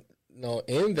that, you know,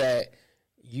 in that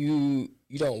you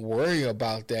don't worry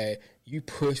about that. You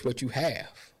push what you have.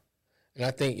 And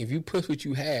I think if you push what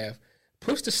you have,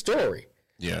 push the story.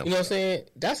 Yeah. You know what I'm saying?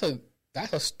 That's a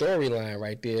storyline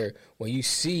right there when you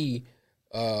see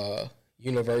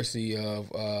University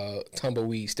of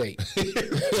Tumbleweed State. You know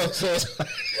what I'm saying?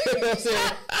 You know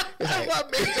what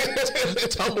I'm saying?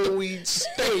 Tumbleweed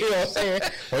State. You know what I'm saying?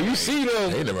 When you see them,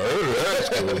 I ain't never heard of that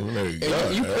school.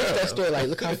 and you push that story, like,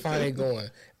 look how far they going.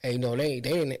 And, you know, they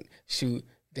didn't shoot.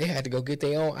 They had to go get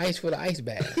their own ice for the ice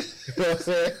bag. You know what I'm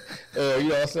saying? You know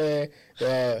what I'm saying?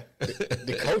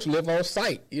 The coach live on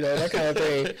site. You know, that kind of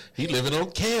thing. He living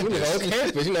on He live campus. on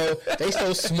campus. You know, they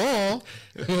so small.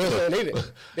 You know what I'm saying?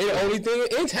 They the only thing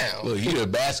in town. Look, he the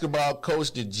basketball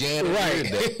coach, the janitor, Right.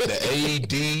 the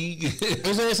AD. You know what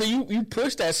I'm saying? So you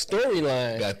push that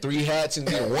storyline. Got 3 hats and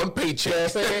get 1 You know what I'm paycheck.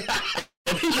 saying?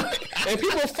 And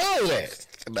people follow that.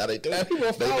 Now they do. And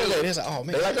people follow that. It's like, oh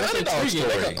man, They like an that's underdog intriguing.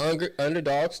 story. Like an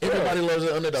underdog story. Everybody loves an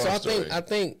underdog So story. I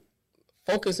think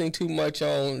focusing too much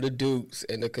on the Dukes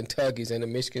and the Kentuckys and the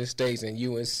Michigan States and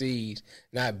UNCs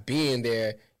not being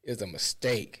there is a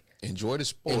mistake. Enjoy the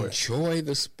sport. Enjoy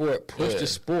the sport. Push Yeah. the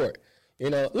sport.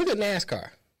 You know, look at NASCAR.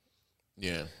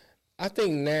 Yeah. I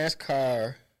think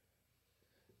NASCAR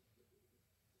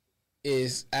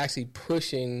is actually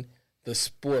pushing the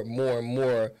sport more and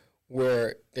more,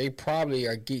 where they probably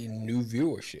are getting new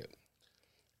viewership.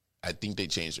 I think they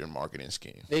changed their marketing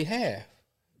scheme. They have.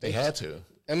 They had to.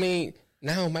 I mean,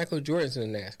 now Michael Jordan's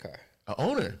in NASCAR. An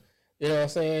owner. You know what I'm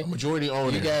saying? Majority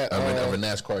owner You got, of a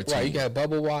NASCAR team. Right, you got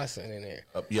Bubba Watson in there.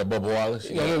 Yeah, Bubba Wallace.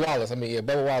 You know, Wallace. I mean, yeah,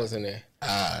 Bubba Wallace in there.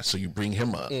 So you bring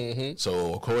him up. Mm-hmm.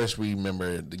 So, of course, we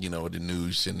remember, the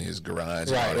news in his garage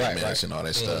and all that mess and all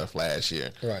that stuff last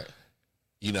year. Right.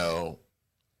 You know,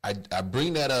 I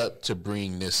bring that up to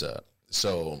bring this up.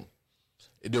 So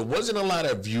there wasn't a lot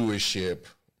of viewership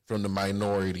from the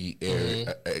minority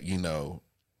area,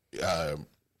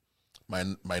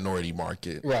 minority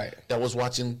market, Right. that was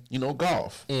watching,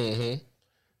 golf.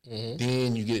 Mm-hmm.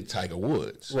 Then you get Tiger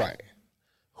Woods, Right.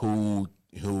 who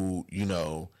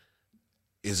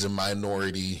is a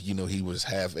minority. He was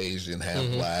half Asian, half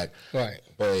black, Right.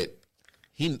 but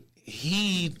he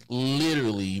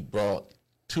literally brought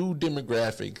 2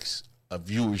 demographics of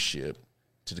viewership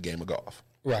to the game of golf.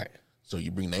 Right. So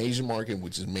you bring the Asian market,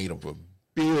 which is made up of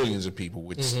billions of people,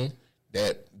 which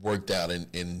that worked out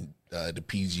in the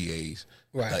PGA's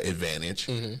advantage,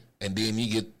 and then you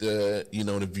get the the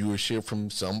viewership from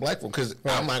some black people. Because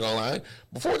I'm not gonna lie,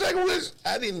 before Tiger Woods,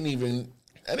 I didn't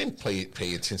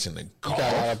pay attention to golf. You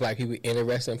got a lot of black people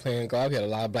interested in playing golf. You had a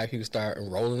lot of black people start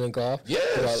enrolling in golf. Yes.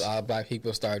 You had a lot of black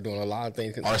people start doing a lot of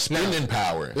things. Our spending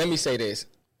power. Let me say this.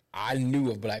 I knew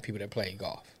of black people that played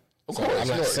golf. Of So course,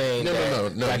 I'm not saying no,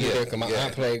 that no, black people yeah, didn't. My yeah.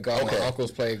 aunt played golf. Okay. My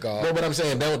uncles played golf. No, but I'm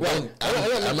saying that.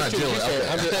 I'm not dealing. Okay.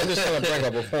 I'm just trying to bring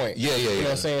up a point. Yeah. You know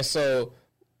what I'm saying? So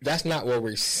that's not what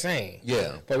we're saying.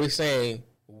 Yeah. But we're saying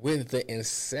with the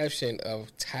inception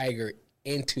of Tiger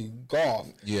into golf,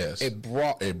 Yes. it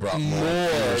brought more more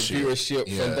viewership. viewership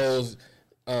Yes. from those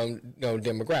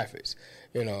demographics.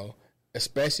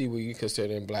 Especially when you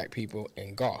consider black people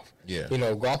in golf. Yeah.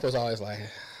 Golf was always like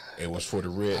It was for the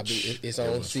rich. It's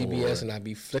on CBS, and I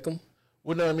be flick 'em.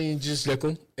 Well, no, I mean, just Flick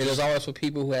 'em. And it's always for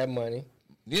people who have money.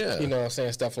 Yeah. You know what I'm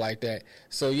saying? Stuff like that.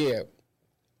 So, yeah,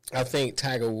 I think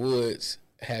Tiger Woods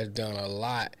has done a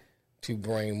lot to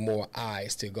bring more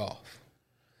eyes to golf.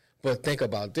 But think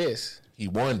about this. He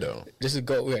won, though.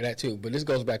 That too. But this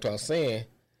goes back to what I was saying.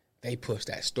 They pushed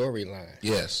that storyline.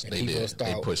 Yes, and they did.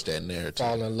 They pushed that narrative.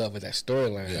 Falling in love with that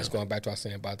storyline. That's going back to what I was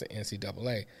saying about the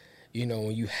NCAA. You know,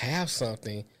 when you have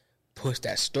something, push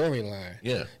that storyline.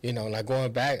 Yeah. You know, like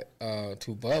going back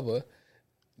to Bubba.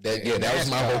 That was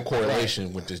my whole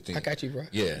correlation with this thing. I got you, bro.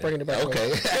 Yeah. Bringing it back.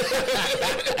 Okay.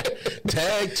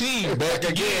 Tag team back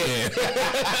again.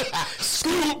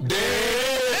 Scoop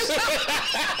dance.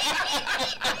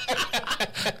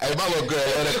 Hey, my little girl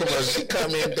on that commercial, she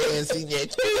come in dancing.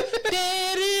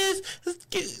 That is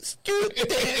Scoop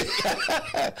dance.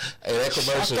 Hey, that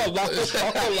commercial.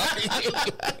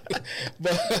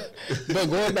 But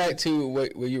going back to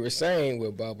what you were saying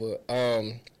with Bubba,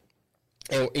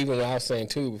 and even what I was saying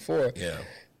too before,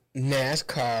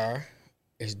 NASCAR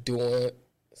is doing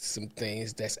some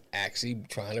things that's actually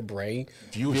trying to bring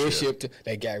viewership.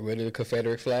 They got rid of the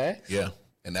Confederate flag. Yeah,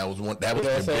 and that was their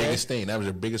biggest thing. That was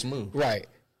their biggest move. Right,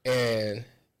 and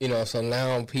so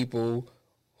now people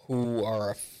who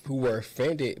were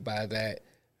offended by that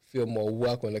feel more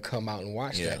welcome to come out and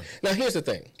watch that. Now, here's the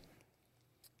thing.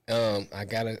 I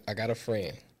got a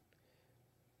friend,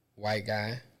 white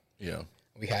guy. Yeah.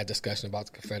 We had a discussion about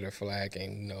the Confederate flag,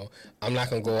 and I'm not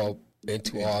gonna go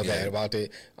into all that about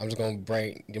it. I'm just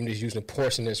using a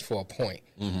portion of this for a point.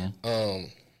 Mm-hmm.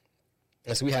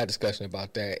 And so we had a discussion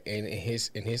about that, and in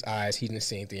his eyes, he didn't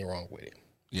see anything wrong with it.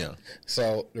 Yeah.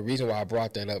 So the reason why I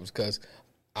brought that up is because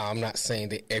I'm not saying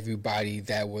that everybody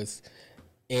that was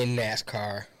in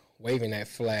NASCAR waving that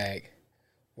flag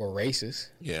were racist.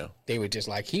 Yeah. They were just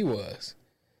like he was.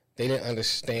 They didn't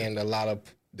understand a lot of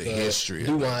the history,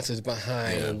 nuances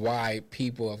behind why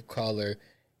people of color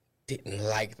didn't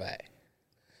like that.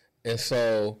 And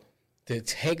so to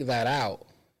take that out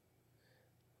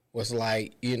was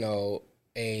like,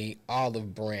 a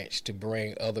olive branch to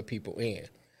bring other people in.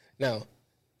 Now,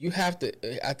 you have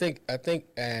to, I think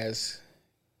as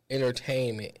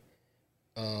entertainment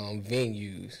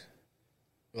venues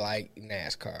like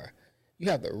NASCAR, you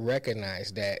have to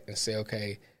recognize that and say,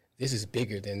 okay, this is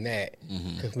bigger than that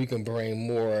because we can bring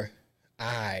more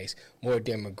eyes, more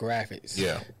demographics,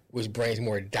 which brings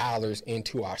more dollars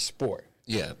into our sport.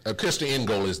 Yeah, because the end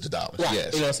goal is the dollars. Right.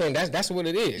 Yes. You know what I'm saying? That's what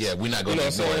it is. Yeah, we're not going to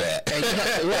ignore that. And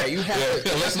you have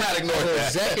to, let's not ignore the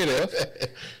that. executive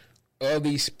of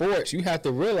these sports, you have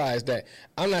to realize that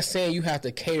I'm not saying you have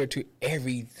to cater to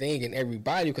everything and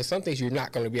everybody, because some things you're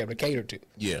not going to be able to cater to.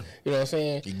 Yeah. You know what I'm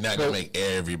saying? You're not going to make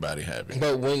everybody happy.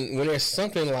 But when there's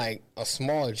something like a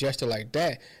small gesture like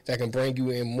that can bring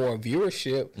you in more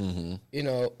viewership,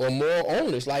 or more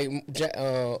owners,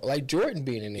 like Jordan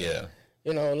being in there. Yeah.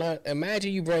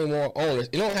 Imagine you bring more owners.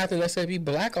 It don't have to necessarily be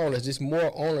black owners. Just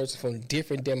more owners from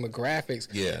different demographics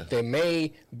that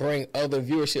may bring other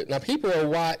viewership. Now, people will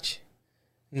watch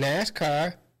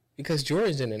NASCAR because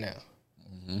Jordan's in it now.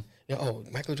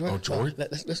 Michael Jordan. Oh, Jordan.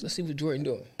 Let's see what Jordan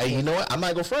doing. Hey, you know what? I'm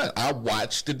not gonna front. I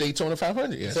watched the Daytona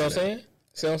 500 yesterday.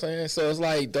 See what I'm saying? So it's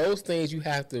like those things you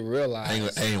have to realize.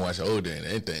 I ain't watched the old day.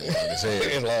 Anything long as hell.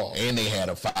 It's long. And they had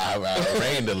a 5-hour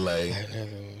rain delay.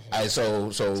 All right, so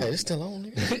it's still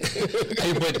on.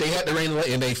 But they had the rain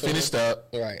delay and they finished up.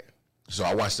 Right. So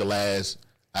I watched the last.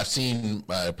 I've seen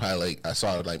I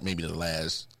saw maybe the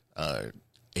last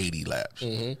 80 laps.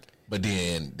 Mm-hmm. But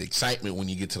then the excitement when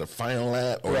you get to the final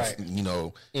lap, or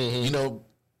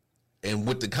and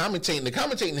with the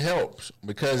commentating helps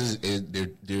because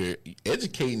they're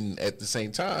educating at the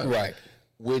same time, right?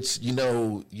 Which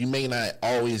you may not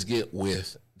always get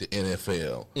with the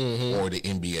NFL or the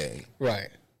NBA, right?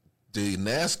 The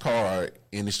NASCAR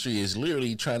industry is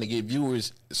literally trying to get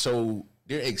viewers, so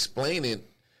they're explaining,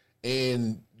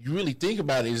 and you really think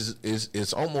about it,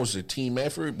 it's almost a team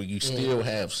effort, but you still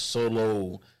have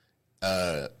solo,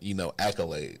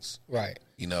 accolades, right?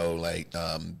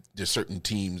 There's certain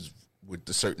teams with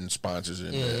the certain sponsors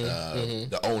and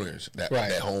the owners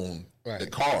that own the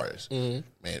cars. Man,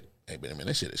 hey, man,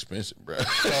 that shit expensive, bro.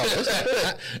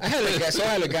 I had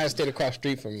a guy stayed across the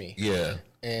street from me. Yeah.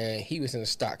 And he was in the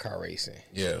stock car racing.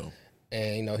 Yeah.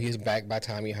 And, he was backed by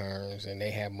Tommy Hearns, and they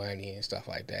had money and stuff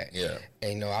like that. Yeah.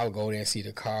 And, I would go there and see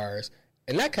the cars.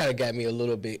 And that kind of got me a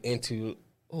little bit into,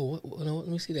 let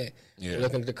me see that. Yeah.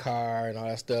 Looking at the car and all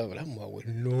that stuff. And I'm like,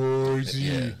 noisy.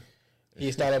 Yeah.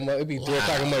 He started, it'd be 3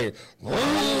 o'clock in the morning.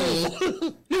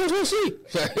 You know what I'm see?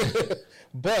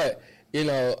 But,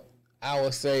 I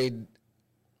would say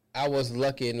I was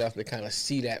lucky enough to kind of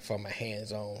see that from a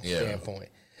hands-on standpoint.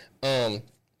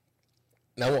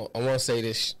 Now I want to say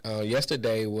this.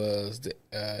 Yesterday was the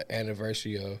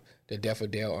anniversary of the death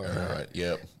of Dale Earnhardt.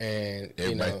 Yep. And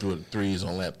everybody threw the threes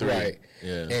on lap 3. Right.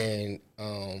 Yeah. And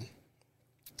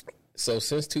so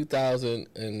since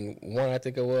 2001, I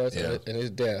think it was, and his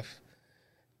death,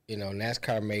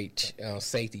 NASCAR made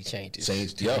safety changes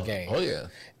to the game. Oh, yeah.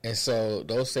 And so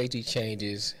those safety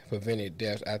changes prevented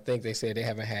deaths. I think they said they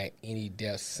haven't had any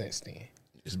deaths since then.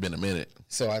 It's been a minute.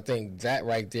 So I think that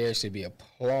right there should be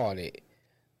applauded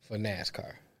for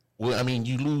NASCAR. Well, I mean,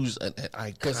 you lose an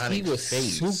iconic because he was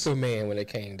face. Superman when it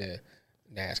came to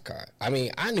NASCAR. I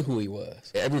mean, I knew who he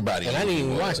was. Everybody and knew I didn't even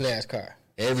who he watch was. NASCAR.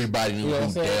 Everybody knew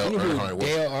who Dale Earnhardt was.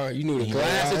 Dale Earnhardt. You knew the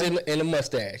glasses and the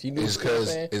mustache. You knew it's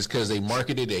because they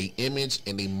marketed a image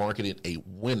and they marketed a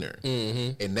winner,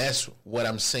 and that's what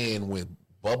I'm saying with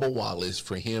Bubba Wallace.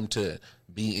 For him to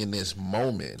be in this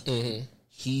moment,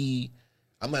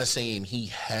 I'm not saying he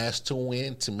has to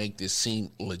win to make this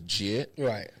seem legit,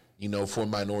 right? For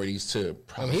minorities to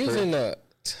prosper. He was in the.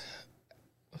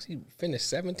 He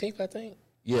finished 17th, I think.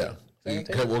 Yeah.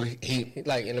 Well, he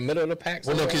like in the middle of the pack.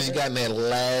 Well, no, because he got in that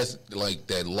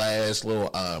last little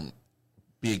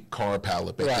big car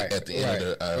pileup at the end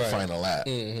of the final lap.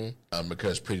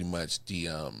 Because pretty much the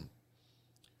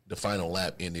final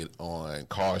lap ended on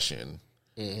caution,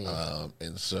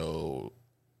 and so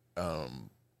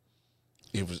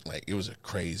it was a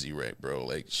crazy wreck, bro.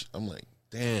 Like I'm like,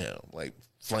 damn, like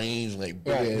flames, like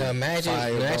right. Now imagine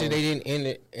they didn't end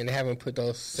it and haven't put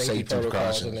those safety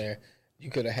protocols in there. You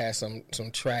could have had some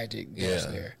tragic deaths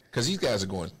there. Because these guys are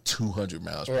going 200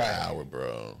 miles per hour,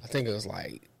 bro. I think it was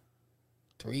like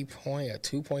 3 point or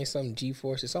 2 point something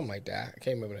G-force or something like that. I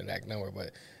can't remember the exact number,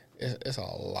 but it's a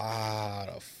lot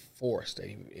of force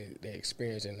they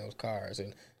experience in those cars.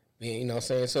 And, you know what I'm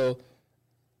saying? So,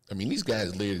 I mean, these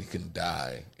guys literally can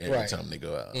die every time they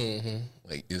go out.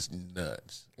 Like, it's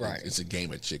nuts. Right. It's a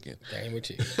game of chicken. Game of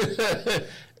chicken.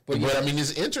 But I mean,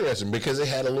 it's interesting because it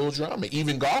had a little drama.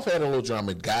 Even golf had a little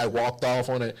drama. Guy walked off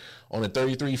on a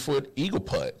 33-foot eagle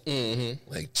putt.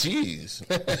 Like, jeez.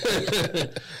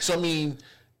 So I mean,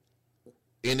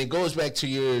 and it goes back to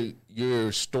your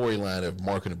storyline of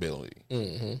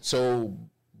marketability. So,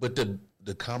 but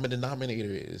the common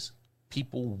denominator is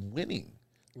people winning.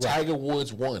 Tiger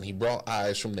Woods won. He brought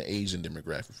eyes from the Asian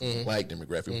demographic, from the black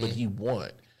demographic, but he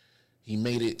won. He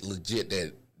made it legit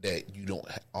that you don't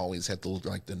always have to look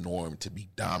like the norm to be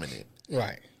dominant.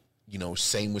 Right.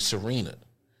 Same with Serena.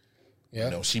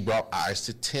 Yeah. She brought eyes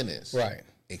to tennis. Right.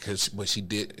 But she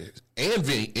did, and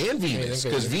Venus,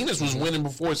 because Venus was winning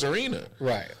before Serena.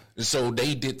 Right. And so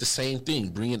they did the same thing,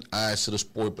 bringing eyes to the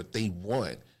sport, but they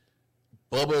won.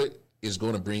 Bubba is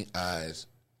going to bring eyes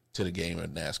to the game of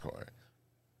NASCAR.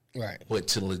 Right. But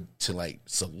to like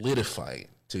solidify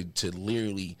it, to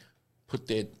literally put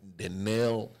that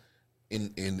nail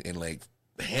and like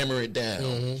hammer it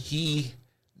down. He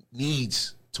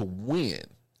needs to win.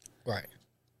 Right.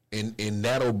 And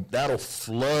that'll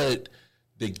flood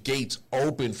the gates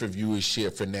open for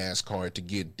viewership for NASCAR to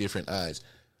get different eyes.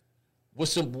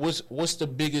 What's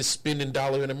the biggest spending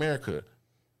dollar in America?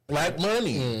 Black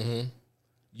money.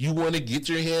 You want to get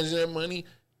your hands on that money?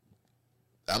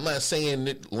 I'm not saying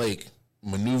that like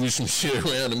maneuver some shit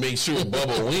around to make sure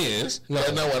Bubba wins.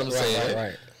 That's not what I'm saying.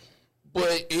 Right.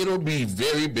 But it'll be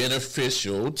very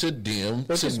beneficial to them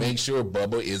to make sure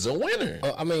Bubba is a winner.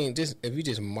 I mean, if you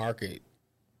just market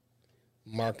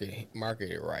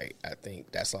it right, I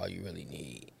think that's all you really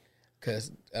need.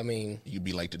 Because I mean, You'd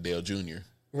be like the Dale Jr.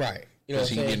 Right. You know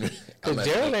what I'm saying? Because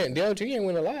Dale Jr. didn't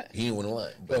win a lot. He didn't win a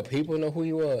lot. But people know who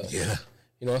he was. Yeah.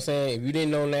 You know what I'm saying? If you didn't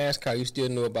know NASCAR, you still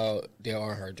knew about Dale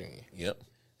Earnhardt Jr. Yep.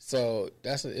 So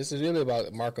it's really about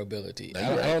marketability.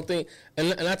 I don't think,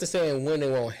 and not to say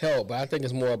winning won't help, but I think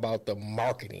it's more about the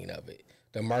marketing of it,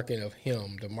 the marketing of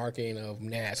him, the marketing of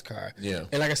NASCAR. Yeah.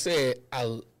 And like I said,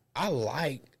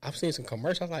 I've seen some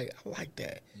commercials. I like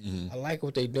that. I like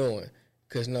what they're doing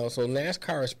because so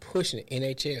NASCAR is pushing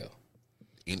NHL.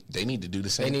 They need to do the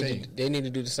same thing. They need to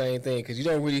do the same thing because you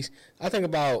don't really. I think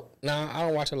about now. I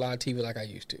don't watch a lot of TV like I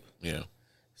used to. Yeah.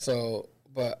 So,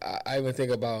 but I even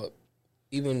think about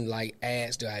even like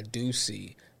ads that I do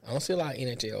see. I don't see a lot of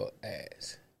NHL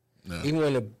ads. No. Even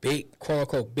when the big quote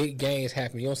unquote big games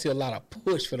happen, you don't see a lot of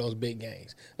push for those big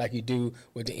games like you do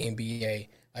with the NBA,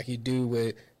 like you do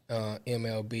with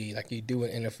MLB, like you do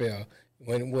with NFL.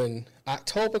 When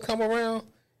October come around,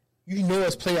 you know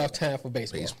it's playoff time for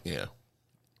baseball. Yeah.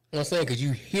 You know what I'm saying? Because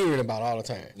you hear it about all the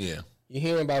time. Yeah. You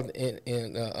hear about in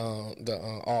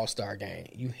the All-Star game.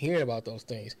 You hear about those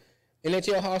things.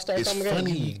 NHL All-Star It's Summer Game,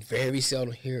 funny. you very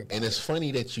seldom hear about And it. it's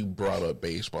funny that you brought up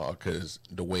baseball because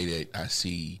the way that I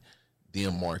see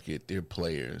them market their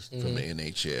players from the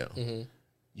NHL,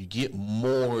 you get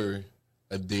more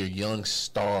of their young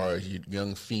stars, your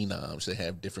young phenoms that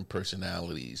have different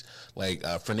personalities. Like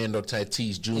Fernando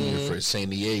Tatis Jr. for San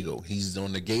Diego, he's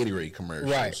on the Gatorade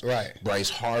commercials. Right. Bryce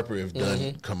Harper have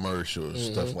done commercials,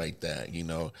 stuff like that.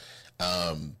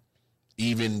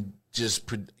 Even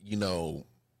just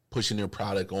pushing their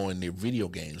product on their video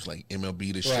games like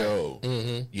MLB The Show.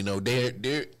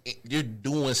 They're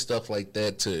doing stuff like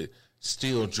that to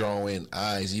still draw in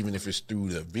eyes, even if it's through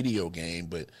the video game.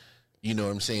 But you know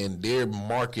what I'm saying? They're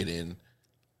marketing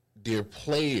their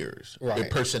players, their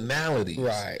personalities.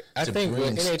 Right. I to think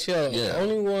bring- with NHL, yeah. the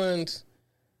only ones,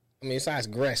 besides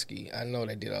Gretzky, I know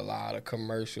they did a lot of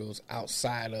commercials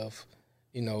outside of,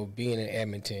 being in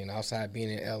Edmonton, outside being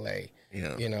in LA.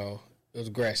 Yeah. It was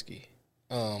Gretzky.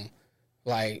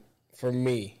 Like for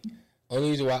me,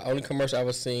 only commercial I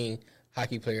was seeing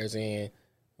hockey players in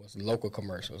was local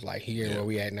commercials. Like here where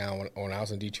we at now, when I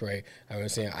was in Detroit, I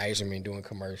was seeing Eiserman doing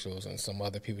commercials and some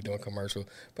other people doing commercials.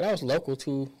 But I was local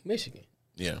to Michigan.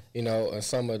 Yeah. And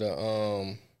some of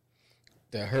the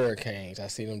Hurricanes, I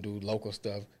see them do local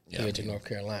stuff here to North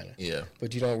Carolina. Yeah.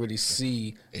 But you don't really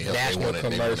see They national won a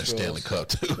commercials. Stanley Cup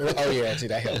too. Oh yeah, see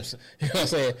that helps. You know what I'm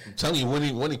saying? I'm telling you,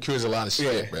 winning cures a lot of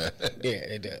shit, bro. Yeah,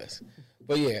 it does.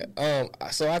 But yeah,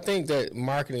 so I think that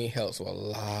marketing helps with a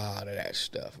lot of that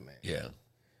stuff, man. Yeah.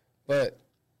 But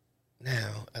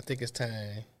now I think it's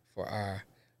time for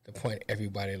the point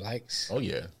everybody likes, Oh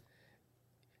yeah.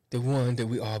 the one that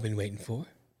we all been waiting for.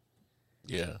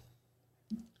 Yeah.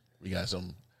 We got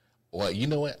some. Well, you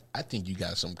know what? I think you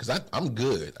got some because I'm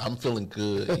good. I'm feeling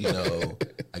good.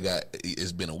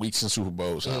 It's been a week since Super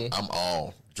Bowl, so I'm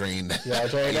all drained. Y'all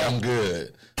drained out? I'm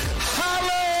good.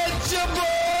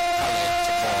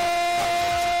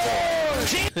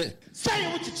 Say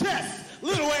it with your chest,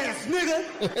 little ass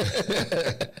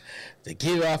nigga. To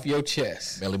get it off your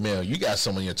chest. Melly Mel, you got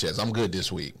some on your chest. I'm good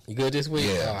this week. You good this week?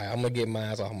 Yeah. All right, I'm going to get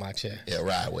mine off my chest. Yeah,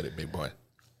 ride with it, big boy.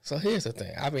 So here's the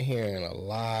thing. I've been hearing a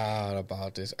lot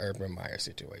about this Urban Meyer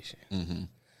situation. Mm-hmm.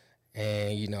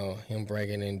 And, him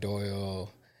bringing in Doyle,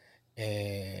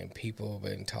 and people have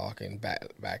been talking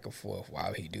back and forth, why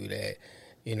would he do that,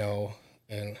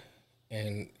 and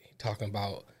talking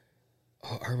about,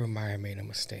 Urban Meyer made a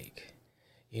mistake,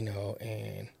 and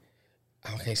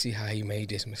I can't see how he made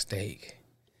this mistake.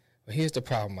 But here's the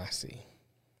problem I see.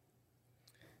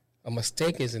 A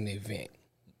mistake is an event.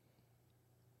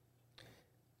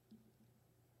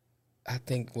 I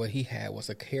think what he had was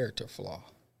a character flaw.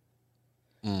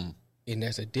 And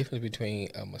there's a difference between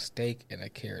a mistake and a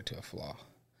character flaw.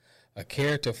 A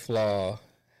character flaw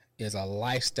is a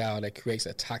lifestyle that creates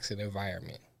a toxic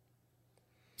environment.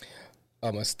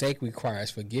 A mistake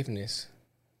requires forgiveness,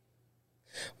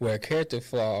 where a character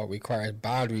flaw requires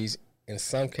boundaries in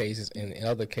some cases, and in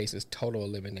other cases, total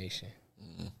elimination.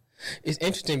 It's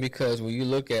interesting because when you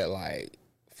look at like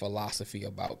philosophy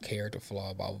about character flaw,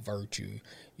 about virtue,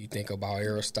 you think about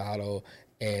Aristotle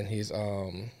and his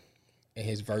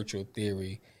virtual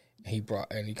theory. He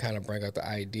kind of bring up the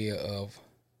idea of,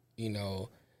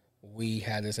 we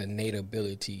have this innate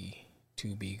ability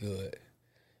to be good.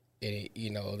 And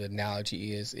the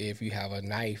analogy is if you have a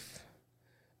knife,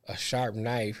 a sharp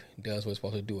knife does what's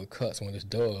supposed to do. It cuts. When it's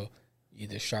dull, you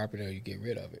either sharpen it or you get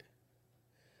rid of it.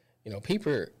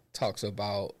 Pieper talks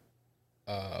about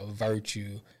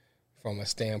virtue from a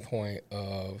standpoint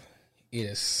of it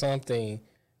is something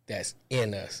that's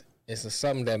in us. It's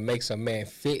something that makes a man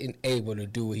fit and able to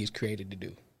do what he's created to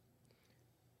do.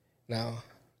 Now,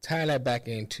 tie that back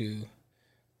into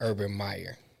Urban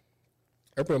Meyer.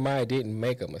 Urban Meyer didn't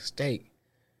make a mistake.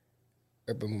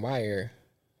 Urban Meyer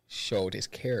showed his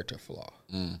character flaw.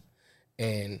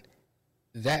 And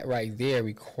that right there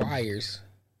requires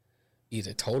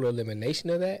either total elimination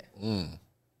of that,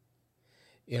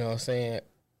 you know what I'm saying,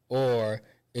 or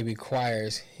it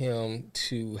requires him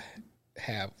to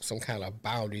have some kind of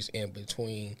boundaries in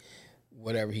between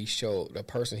whatever he showed, the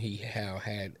person he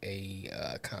had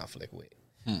a conflict with.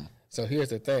 So here's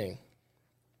the thing.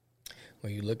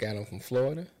 When you look at him from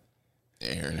Florida,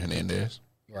 Aaron Hernandez,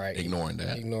 right? Ignoring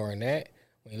that.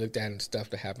 When you looked at the stuff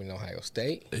that happened in Ohio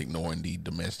State, ignoring the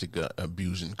domestic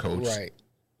abusing coach. right?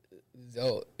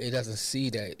 So it doesn't see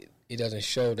that. It doesn't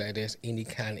show that there's any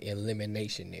kind of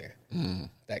elimination there.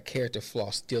 That character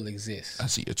flaw still exists. I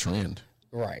see a trend.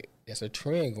 Right. There's a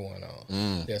trend going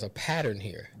on. There's a pattern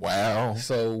here. Wow.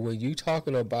 So when you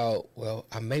talking about, well,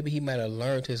 maybe he might have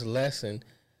learned his lesson,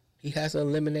 he hasn't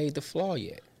eliminated the flaw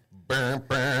yet. Burn,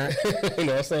 burn. You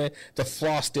know what I'm saying? The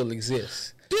flaw still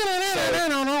exists.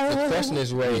 The question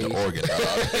is raised. The organ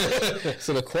dog.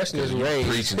 So the question is raised.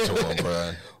 Preaching to him,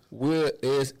 bro.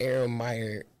 Is Urban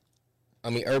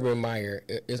Meyer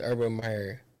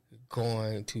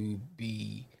going to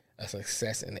be a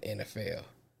success in the NFL?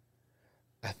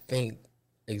 I think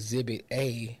Exhibit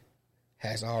A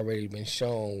has already been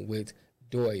shown with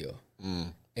Doyle.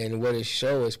 And what it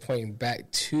shows is pointing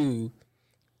back to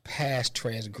past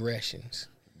transgressions.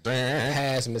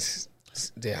 I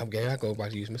go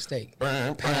about to use mistake.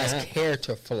 Past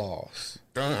character flaws.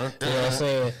 You know what I'm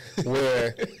saying?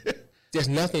 Where there's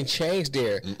nothing changed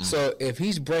there. So if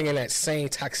he's bringing that same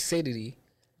toxicity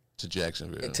to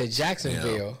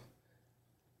Jacksonville,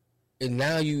 and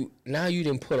now you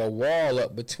didn't put a wall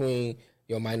up between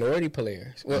your minority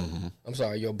players. Well, I'm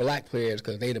sorry, your black players,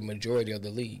 because they the majority of the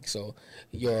league. So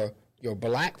your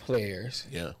black players,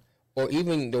 or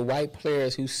even the white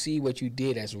players who see what you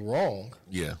did as wrong.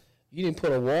 Yeah, you didn't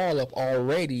put a wall up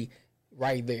already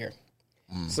right there.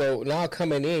 So now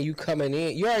you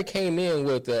already came in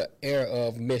with the air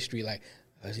of mystery, like,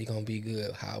 is he gonna be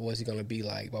good? What's he gonna be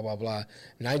like? Blah blah blah.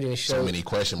 Now you didn't show so many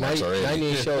question marks already. Now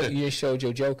you didn't show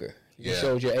your joker. You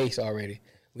showed your ace already.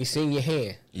 We seen your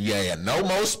hand. Yeah, no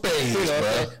more spades,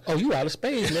 bro. Oh, you out of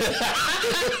spades, man.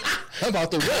 I'm about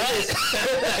to run this. You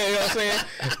know what I'm saying?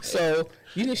 So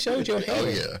you didn't show your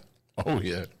hand. Oh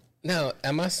yeah. Now,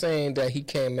 am I saying that he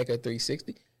can't make a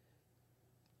 360?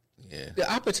 Yeah. The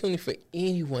opportunity for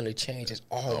anyone to change is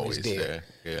always there.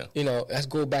 Yeah. You know, let's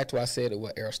go back to what I said,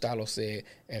 what Aristotle said,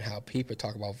 and how people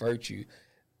talk about virtue.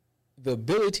 The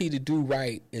ability to do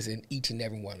right is in each and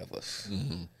every one of us.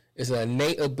 It's an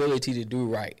innate ability to do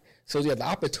right. So yeah, the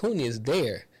opportunity is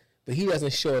there, but he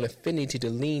doesn't show an affinity to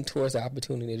lean towards the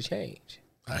opportunity to change.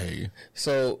 I hear you.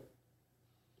 So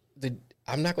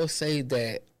I'm not going to say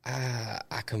that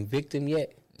I convict him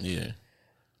yet. Yeah.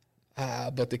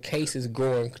 But the case is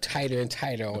growing tighter and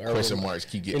tighter on Urban. Question marks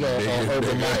keep getting on bigger.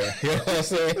 Urban Meyer. You know what I'm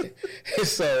saying?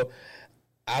 So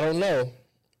I don't know,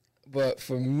 but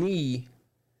for me,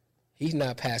 he's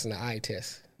not passing the eye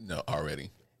test. No, already.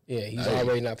 Yeah, he's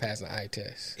already not passing the eye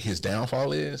test. His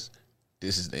downfall is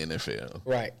this is the NFL.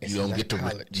 Right. You don't get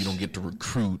to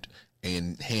recruit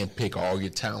and handpick all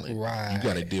your talent. Right. You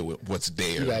got to deal with what's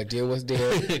there. You got to deal with what's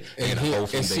there. and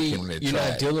hopefully they can you're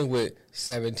not dealing with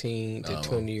 17 to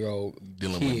 20-year-old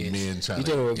dealing kids. With men you're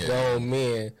dealing with grown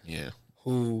men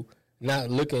who not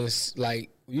looking like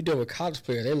you're dealing with college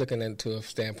players. They're looking into a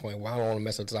standpoint, well, I don't want to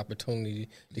mess up this opportunity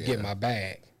to get my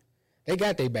bag. They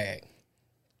got their bag.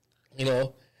 You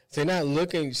know? So they're not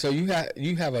looking. So you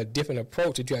have a different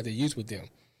approach that you have to use with them.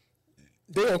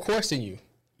 They don't question you.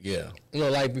 Yeah. You know,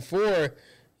 like before,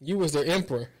 you was the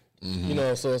emperor. You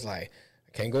know, so it's like,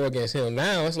 I can't go against him.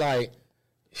 Now it's like,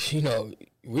 you know,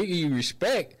 we give you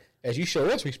respect as you show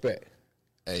us respect.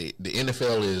 Hey, the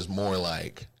NFL is more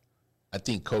like, I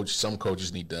think some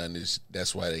coaches need done this.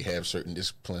 That's why they have certain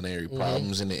disciplinary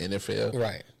problems in the NFL.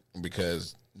 Right.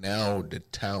 Because now the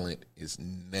talent is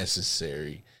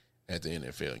necessary at the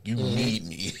NFL. You need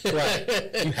me. Right.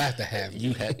 You have to have me.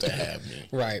 You have to have me.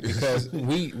 Right. Because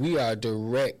we are a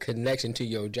direct connection to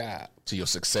your job. To your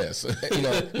success. You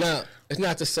know, now, it's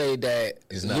not to say that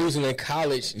losing in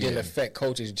college didn't affect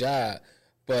coach's job,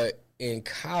 but in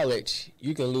college,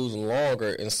 you can lose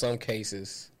longer in some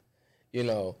cases, you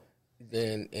know,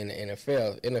 than in the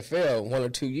NFL. NFL, 1 or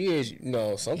 2 years, you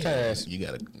know, sometimes you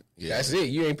gotta. Yeah. That's it.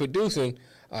 You ain't producing.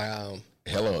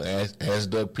 Hello, ask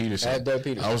Doug Peterson. Ask Doug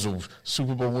Peterson. I was a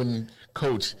Super Bowl winning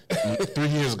coach 3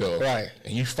 years ago. Right.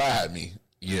 And you fired me.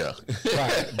 Yeah.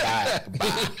 Right. Bye.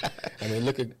 I mean,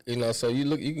 look at, you know, so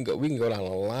we can go down the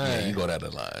line. Yeah, you go down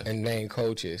the line. And name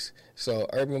coaches. So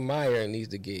Urban Meyer needs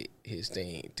to get his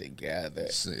thing together.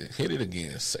 Hit it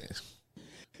again. Say it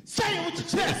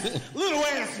with your chest, little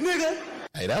ass nigga.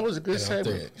 Hey, that was a good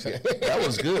segment. That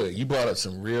was good. You brought up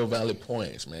some real valid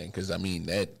points, man. Because I mean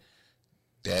that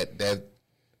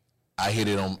I hit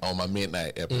it on my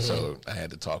midnight episode. I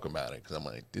had to talk about it because I'm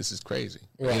like, this is crazy.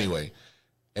 Right. Anyway,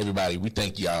 everybody, we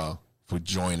thank y'all for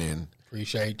joining.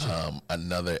 Appreciate you.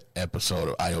 Another episode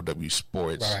of IOW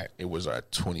Sports. Right. It was our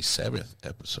 27th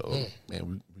episode.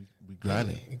 Man, we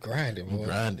grinding. We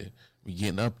grinding. We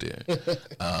getting up there.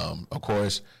 Of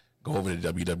course, go over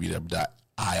to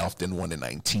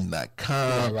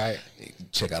www.ioften119.com. Right.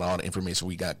 Check out all the information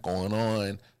we got going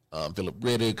on. Philip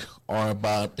Riddick,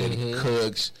 Arnbot, Eddie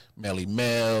Cooks, Melly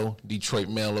Mel, Detroit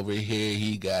Mel over here.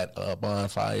 He got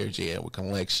Bonfire, J. Edward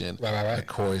Collection. Right. Of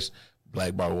course,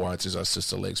 Black Barbara Waters, our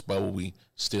sister Lex Bubble. We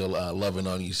still loving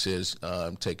on you, sis.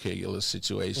 Take care of your little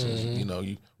situations. You know,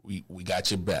 we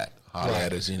got your back. Holler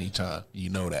at us anytime. You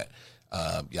know that.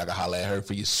 Y'all can holler at her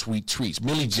for your sweet treats.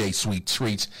 Millie J sweet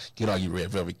treats. Get all your red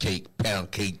velvet cake,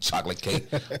 pound cake, chocolate cake,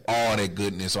 all that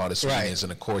goodness, all the sweetness,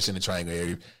 and of course in the Triangle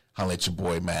area, holler at your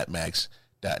boy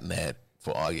MattMax.net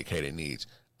for all your catering needs.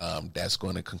 That's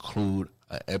going to conclude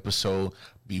an episode.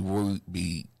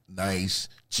 Be nice,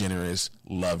 generous,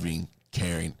 loving,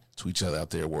 caring to each other out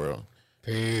there, world.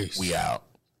 Peace. We out.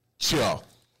 Ciao.